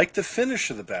point. I liked the finish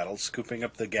of the battle, scooping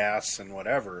up the gas and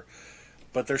whatever.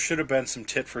 But there should have been some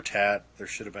tit for tat. There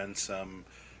should have been some,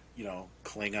 you know,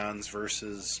 Klingons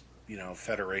versus, you know,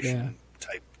 Federation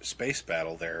type space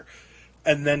battle there.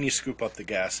 And then you scoop up the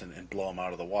gas and blow them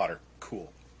out of the water.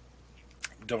 Cool.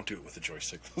 Don't do it with the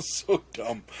joystick. That's so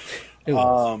dumb.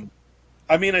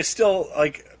 I mean, I still,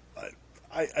 like,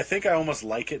 I think I almost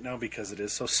like it now because it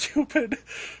is so stupid.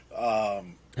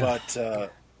 But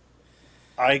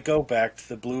I go back to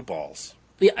the blue balls.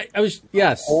 Yeah, I was,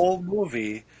 yes.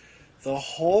 The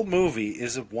whole movie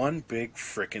is a one big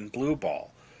frickin' blue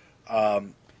ball.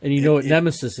 And you know what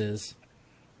Nemesis is?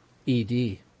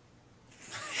 ED.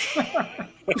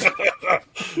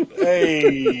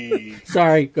 Hey.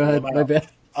 Sorry, go ahead. My bad.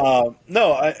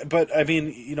 But I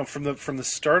mean, you know, from the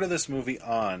start of this movie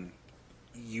on,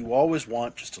 you always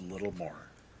want just a little more.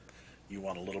 You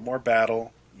want a little more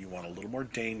battle. You want a little more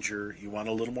danger. You want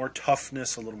a little more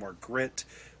toughness, a little more grit.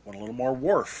 You want a little more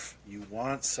Worf. You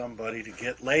want somebody to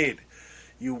get laid.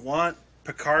 You want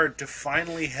Picard to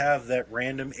finally have that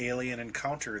random alien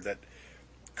encounter that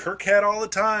Kirk had all the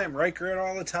time, Riker had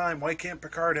all the time. Why can't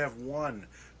Picard have one?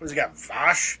 What does he got,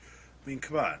 Vash? I mean,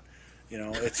 come on. You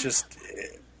know, it's just,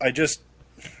 I just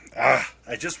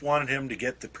wanted him to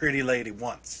get the pretty lady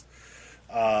once.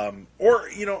 Or,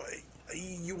 you know,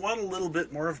 you want a little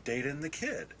bit more of Data and the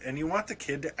kid, and you want the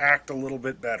kid to act a little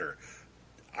bit better.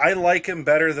 I like him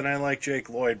better than I like Jake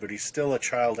Lloyd, but he's still a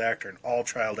child actor, and all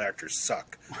child actors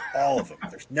suck. All of them.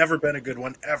 There's never been a good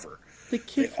one ever. The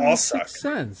kid they from all The suck. Sixth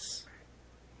Sense.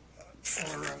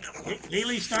 Or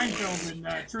Haley Steinfeld in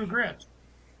True Grit.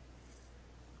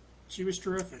 She was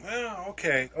terrific. Well,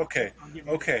 okay. I'll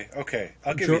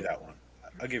give you that one.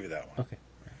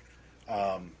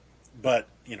 Okay. But,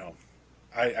 you know,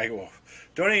 I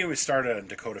don't even start on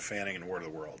Dakota Fanning and War of the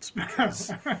Worlds,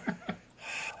 because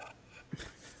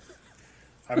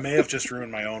I may have just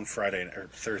ruined my own Friday or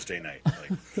Thursday night,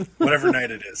 like whatever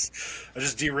night it is. I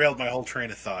just derailed my whole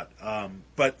train of thought.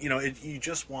 But, you know,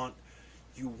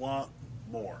 you want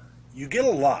more. You get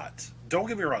a lot. Don't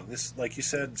get me wrong. This, like you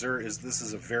said, Zur, this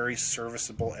is a very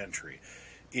serviceable entry.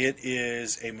 It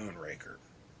is a Moonraker.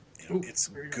 You know, it's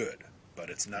good, but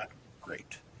it's not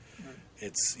great.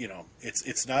 It's, you know,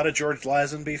 it's not a George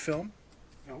Lazenby film,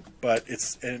 but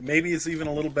and maybe it's even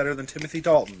a little better than Timothy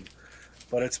Dalton,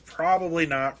 but it's probably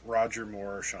not Roger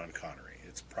Moore or Sean Connery.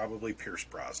 It's probably Pierce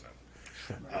Brosnan.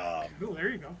 Cool, there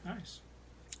you go. Nice.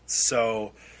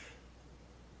 So,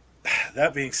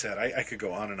 that being said, I could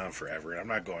go on and on forever, and I'm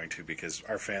not going to, because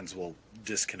our fans will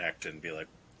disconnect and be like,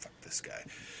 fuck this guy.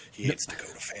 He hates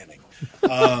Dakota Fanning.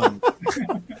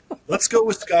 Let's go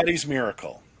with Scotty's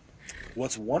Miracle.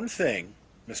 What's one thing,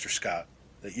 Mr. Scott,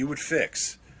 that you would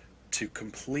fix to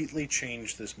completely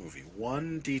change this movie?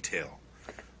 One detail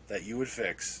that you would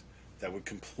fix that would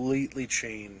completely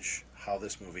change how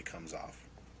this movie comes off?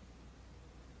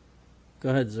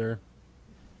 Go ahead, Zur.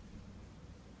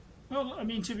 Well, I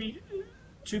mean, to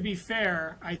be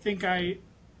fair, I think I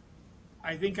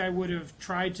would have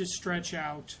tried to stretch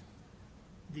out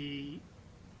the.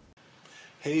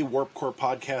 Hey, Warp Core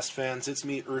Podcast fans, it's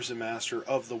me, Urza Master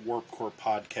of the Warp Core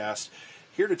Podcast,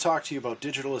 here to talk to you about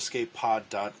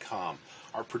DigitalEscapePod.com,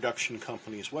 our production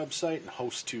company's website and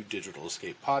host to Digital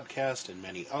Escape Podcast and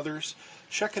many others.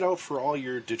 Check it out for all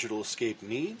your Digital Escape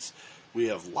needs. We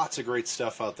have lots of great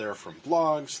stuff out there, from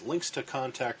blogs, links to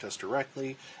contact us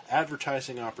directly,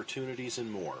 advertising opportunities, and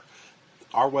more.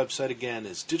 Our website, again,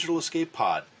 is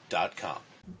DigitalEscapePod.com.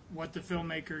 What the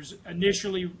filmmakers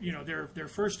initially, their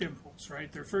first impulse, right?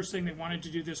 Their first thing, they wanted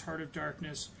to do this Heart of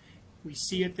Darkness. We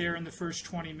see it there in the first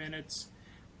 20 minutes.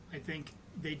 I think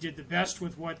they did the best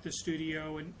with what the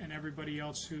studio and everybody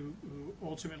else who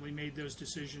ultimately made those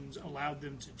decisions allowed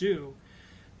them to do.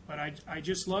 But I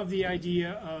just love the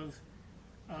idea of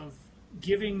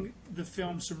giving the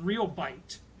film some real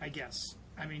bite, I guess.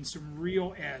 I mean, some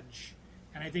real edge.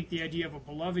 And I think the idea of a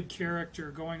beloved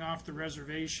character going off the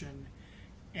reservation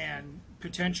and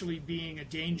potentially being a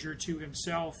danger to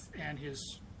himself and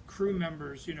his crew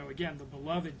members, again, the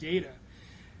beloved Data,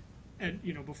 and,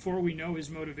 before we know his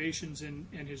motivations and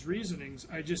his reasonings,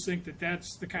 I just think that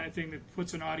that's the kind of thing that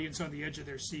puts an audience on the edge of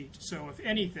their seat. So if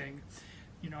anything,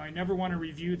 I never want to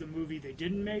review the movie they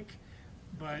didn't make,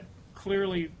 but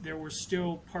clearly there were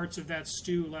still parts of that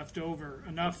stew left over,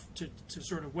 enough to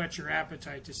sort of whet your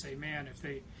appetite to say, man, if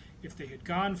they had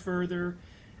gone further,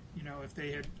 if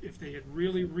they had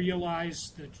really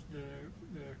realized the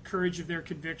courage of their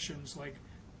convictions, like,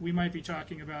 we might be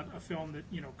talking about a film that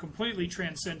completely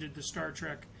transcended the Star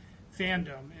Trek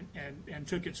fandom and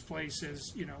took its place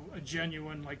as a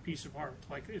genuine piece of art.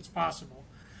 Like, it's possible.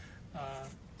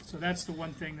 So that's the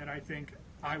one thing that I think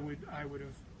I would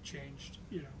have changed.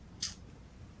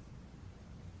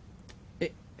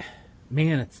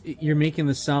 Man, you're making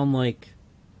this sound like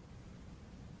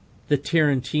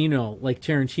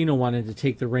Tarantino wanted to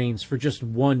take the reins for just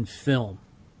one film.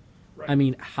 Right. I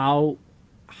mean, how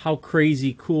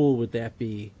crazy cool would that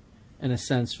be, in a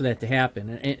sense, for that to happen?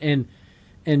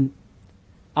 And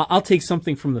I'll take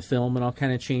something from the film and I'll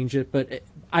kind of change it. But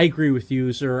I agree with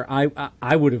you, sir.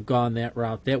 I would have gone that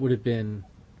route. That would have been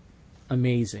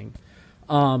amazing.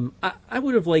 I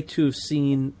would have liked to have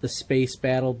seen the space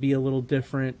battle be a little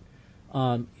different.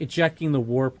 Ejecting the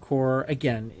warp core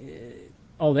again.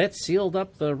 That sealed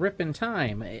up the rip in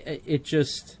time. It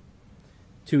just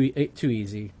too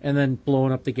easy, and then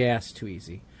blowing up the gas too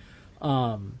easy.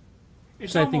 So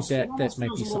I think that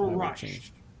might be something I would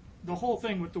change. The whole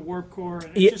thing with the warp core,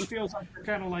 and it just feels like they're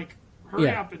kind of like, hurry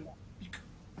up and.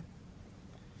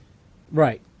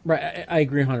 Right. I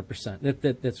agree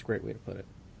 100%. That's a great way to put it.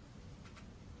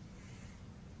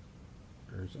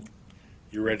 Urza?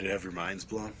 You ready to have your minds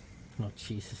blown? Oh,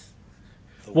 Jesus.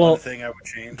 The one thing I would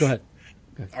change. Go ahead.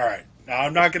 All right. Now,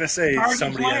 I'm not going to say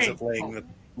somebody ends up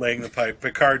laying the pipe.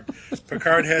 Picard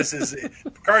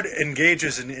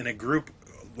engages in a group,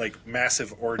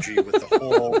 massive orgy with the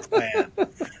whole clan.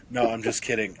 No, I'm just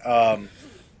kidding. I'm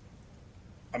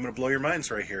going to blow your minds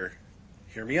right here.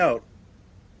 Hear me out.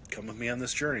 Come with me on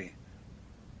this journey.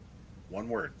 One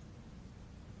word.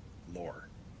 Lore.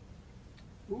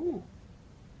 Ooh.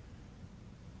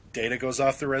 Data goes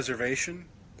off the reservation,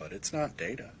 but it's not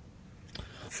Data.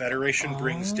 The Federation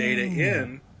brings Data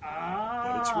in,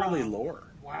 but it's really lore.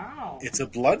 Wow. It's a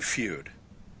blood feud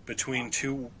between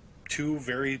two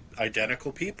very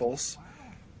identical peoples. Wow.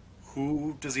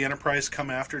 Who does the Enterprise come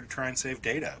after to try and save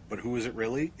Data? But who is it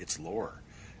really? It's Lore.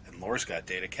 And Lore's got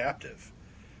Data captive.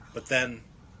 But then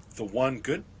the one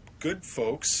good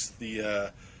folks,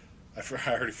 I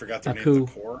already forgot their name, the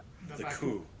Core? The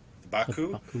Ku. The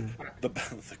Baku?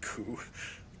 The Ku.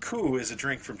 Ku is a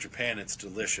drink from Japan. It's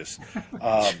delicious.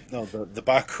 No, the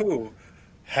Baku,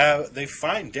 they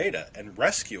find Data and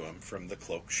rescue him from the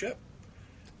cloaked ship.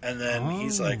 And then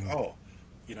he's like,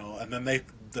 and then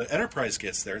the Enterprise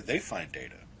gets there, they find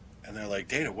Data. And they're like,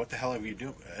 Data, what the hell have you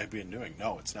been doing?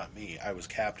 No, it's not me. I was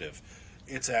captive.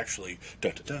 It's actually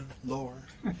Lore.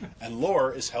 And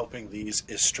Lore is helping these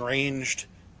estranged,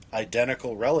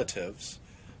 identical relatives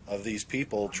of these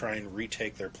people try and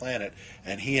retake their planet.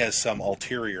 And he has some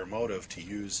ulterior motive to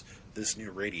use this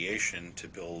new radiation to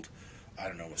build, I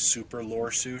don't know, a super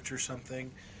Lore suit or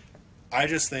something. I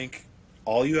just think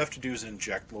all you have to do is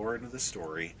inject Lore into the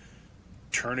story,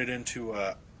 turn it into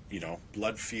a,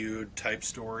 blood feud type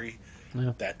story.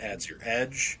 Yeah. That adds your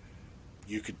edge.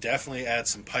 You could definitely add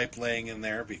some pipe laying in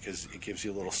there because it gives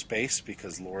you a little space,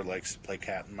 because Lore likes to play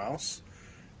cat and mouse.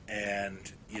 And,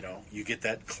 you get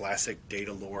that classic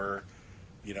Data Lore,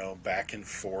 back and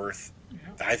forth. Yeah.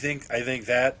 I think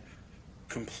that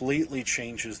completely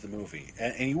changes the movie.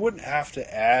 And you wouldn't have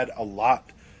to add a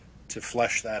lot to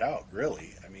flesh that out,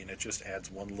 really. I mean, it just adds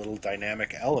one little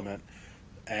dynamic element.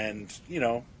 And,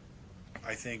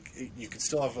 I think you could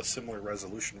still have a similar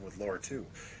resolution with Lore, too.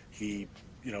 He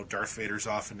Darth Vader's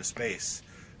off into space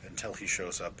until he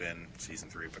shows up in season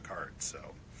 3 of Picard. So,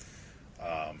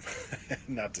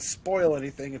 not to spoil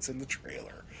anything, it's in the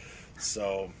trailer.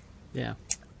 So, Yeah.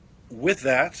 with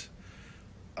that,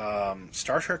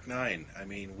 Star Trek 9. I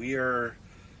mean, we are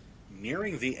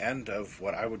nearing the end of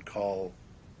what I would call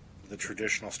the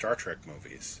traditional Star Trek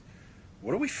movies.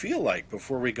 What do we feel like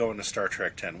before we go into Star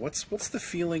Trek 10? What's the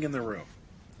feeling in the room?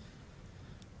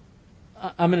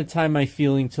 I'm going to tie my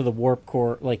feeling to the warp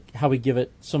core, like how we give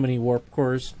it so many warp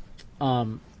cores.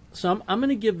 So I'm going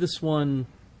to give this one.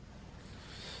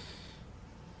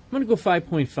 I'm going to go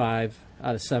 5.5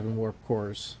 out of 7 warp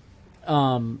cores.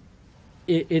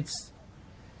 It's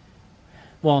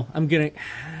well, I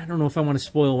don't know if I want to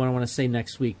spoil what I want to say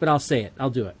next week, but I'll say it. I'll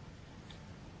do it.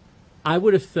 I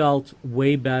would have felt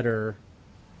way better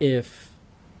if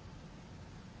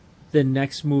the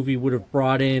next movie would have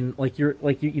brought in like you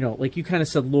kind of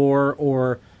said, lore,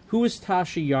 or who was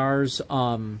Tasha Yar's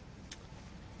the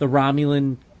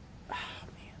Romulan. Oh,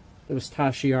 man, it was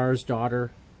Tasha Yar's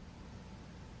daughter.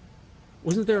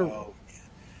 Wasn't there? Oh,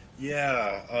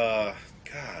 yeah.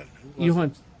 God, who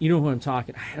was you know who I'm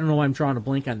talking. I don't know why I'm drawing a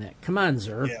blank on that. Come on,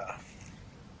 Zer. Yeah.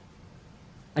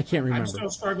 I can't remember. I'm still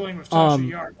struggling with Tasha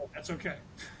Yar, but that's okay.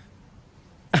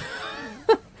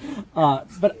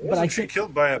 But I She think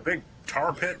killed by a big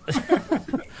tar pit.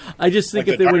 I just think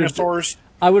Like if they the would have, dinosaurs.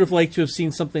 I would have liked to have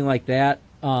seen something like that.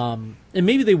 And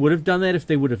maybe they would have done that if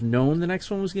they would have known the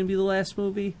next one was going to be the last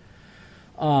movie.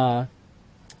 So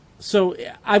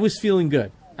I was feeling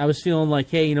good. I was feeling like,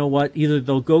 hey, you know what? Either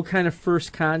they'll go kind of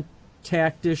first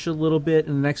contact-ish a little bit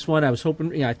in the next one. I was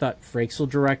hoping, I thought Frakes will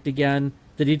direct again.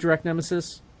 Did he direct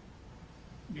Nemesis?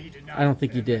 He did not. I don't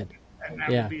think he did. And that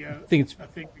Yeah, would be I think it's a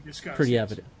thing we discussed. pretty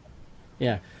evident.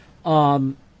 Yeah.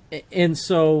 And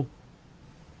so,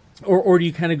 or do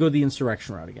you kind of go the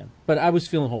Insurrection route again? But I was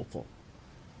feeling hopeful.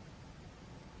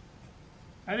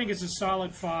 I think it's a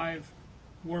solid 5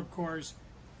 warp cores.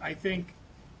 I think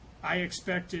I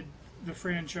expected the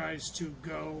franchise to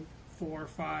go 4,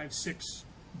 5, 6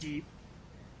 deep,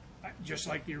 just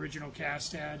like the original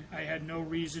cast had. I had no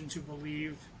reason to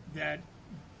believe that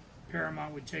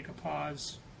Paramount would take a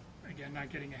pause. Again,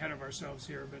 not getting ahead of ourselves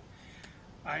here, but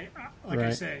I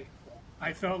Right. say,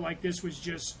 I felt like this was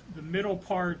just the middle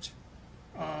part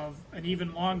of an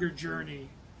even longer journey.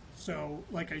 So,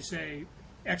 like I say,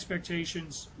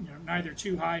 expectations, neither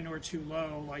too high nor too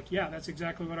low. Like, yeah, that's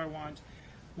exactly what I want.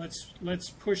 Let's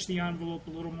push the envelope a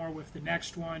little more with the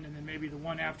next one, and then maybe the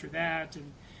one after that.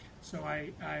 And so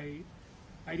I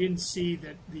didn't see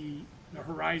that the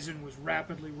horizon was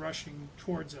rapidly rushing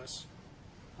towards us,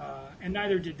 and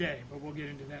neither did they. But we'll get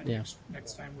into that Yeah.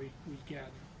 next time we gather.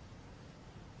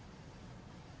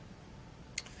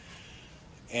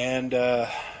 And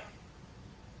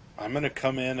I'm going to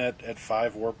come in at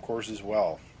 5 warp cores as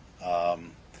well.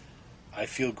 I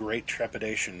feel great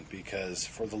trepidation because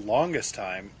for the longest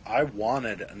time, I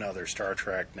wanted another Star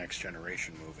Trek Next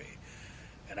Generation movie.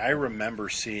 And I remember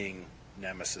seeing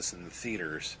Nemesis in the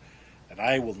theaters, and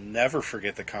I will never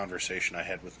forget the conversation I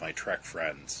had with my Trek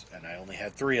friends, and I only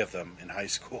had 3 of them in high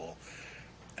school,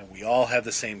 and we all had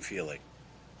the same feeling.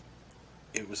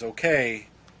 It was okay,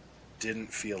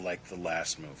 didn't feel like the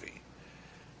last movie.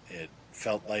 It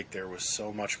felt like there was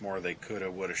so much more they could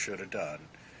have, would have, should have done.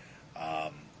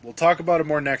 We'll talk about it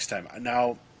more next time.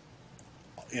 Now,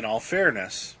 in all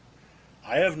fairness,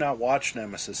 I have not watched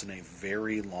Nemesis in a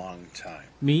very long time.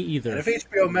 Me either. And if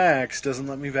HBO Max doesn't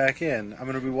let me back in, I'm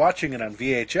going to be watching it on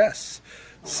VHS.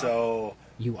 So,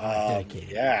 You are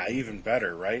dedicated. yeah, even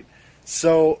better, right?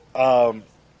 So,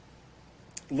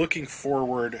 looking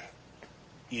forward,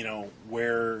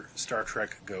 where Star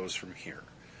Trek goes from here.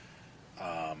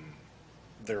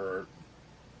 There are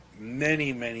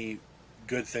many, many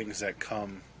good things that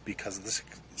come because of the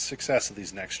success of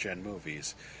these next-gen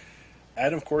movies.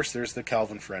 And, of course, there's the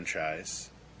Calvin franchise.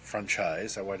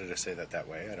 Why did I say that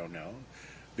way? I don't know.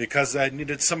 Because I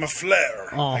needed some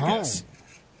flair, I guess.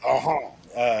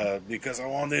 Because I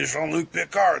wanted Jean-Luc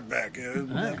Picard back in.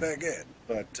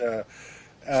 But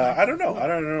I don't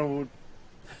know.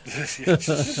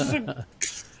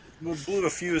 Blew a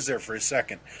fuse there for a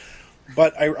second.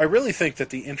 But I really think that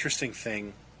the interesting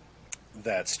thing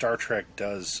that Star Trek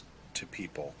does to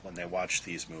people when they watch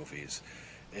these movies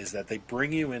is that they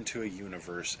bring you into a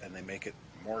universe and they make it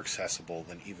more accessible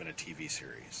than even a TV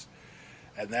series.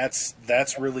 And that's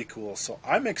really cool. So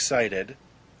I'm excited,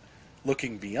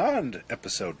 looking beyond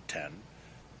episode 10,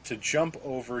 to jump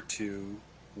over to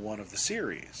one of the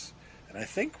series. And I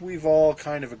think we've all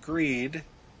kind of agreed,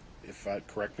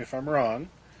 correct me if I'm wrong,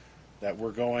 that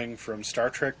we're going from Star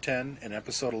Trek 10 and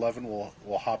episode 11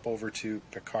 we'll hop over to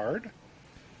Picard.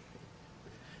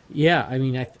 Yeah, I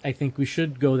mean, I think we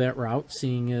should go that route,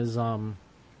 seeing as the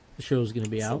show's going to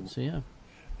be out. So yeah,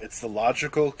 it's the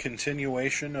logical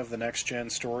continuation of the next gen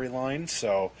storyline.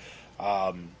 So,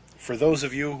 for those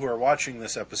of you who are watching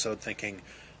this episode thinking,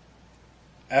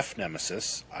 F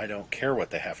Nemesis, I don't care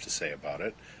what they have to say about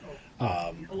it.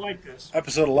 I like this.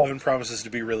 Episode 11 promises to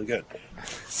be really good.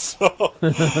 So,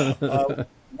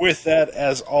 with that,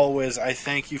 as always, I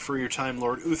thank you for your time,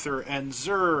 Lord Uther and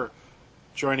Zur,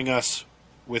 joining us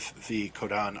with the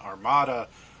Kodan Armada.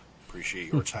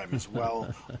 Appreciate your time as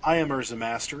well. I am Urza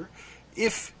Master.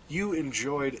 If you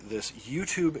enjoyed this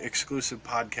YouTube-exclusive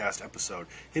podcast episode,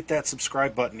 hit that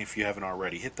subscribe button if you haven't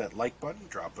already. Hit that like button,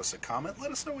 drop us a comment.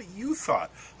 Let us know what you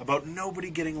thought about nobody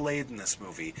getting laid in this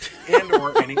movie, and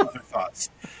or any other thoughts.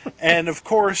 And, of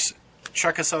course,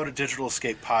 check us out at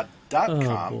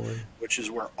digitalescapepod.com, which is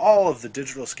where all of the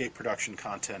Digital Escape production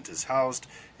content is housed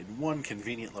in one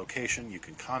convenient location. You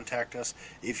can contact us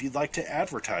if you'd like to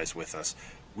advertise with us.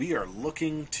 We are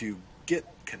looking to get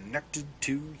connected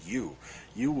to you.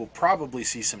 You will probably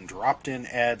see some dropped-in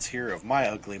ads here of my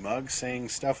ugly mug saying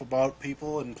stuff about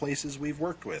people and places we've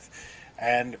worked with.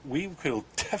 And we will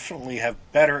definitely have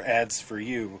better ads for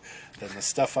you than the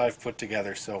stuff I've put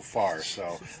together so far.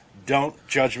 So don't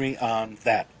judge me on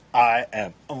that. I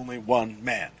am only one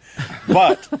man.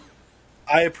 But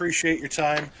I appreciate your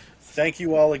time. Thank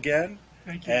you all again.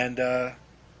 Thank you. And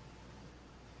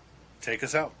take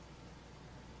us out.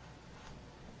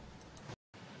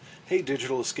 Hey,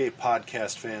 Digital Escape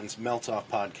podcast fans, Melt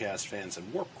Off podcast fans,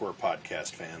 and Warpcore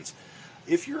podcast fans.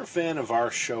 If you're a fan of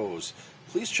our shows,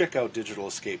 please check out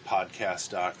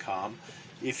digitalescapepodcast.com.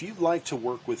 If you'd like to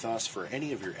work with us for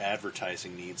any of your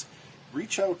advertising needs,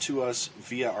 reach out to us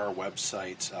via our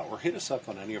website or hit us up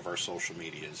on any of our social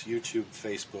medias, YouTube,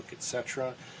 Facebook,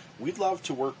 etc. We'd love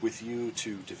to work with you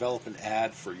to develop an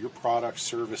ad for your product,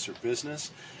 service, or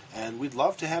business, and we'd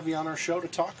love to have you on our show to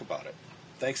talk about it.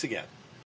 Thanks again.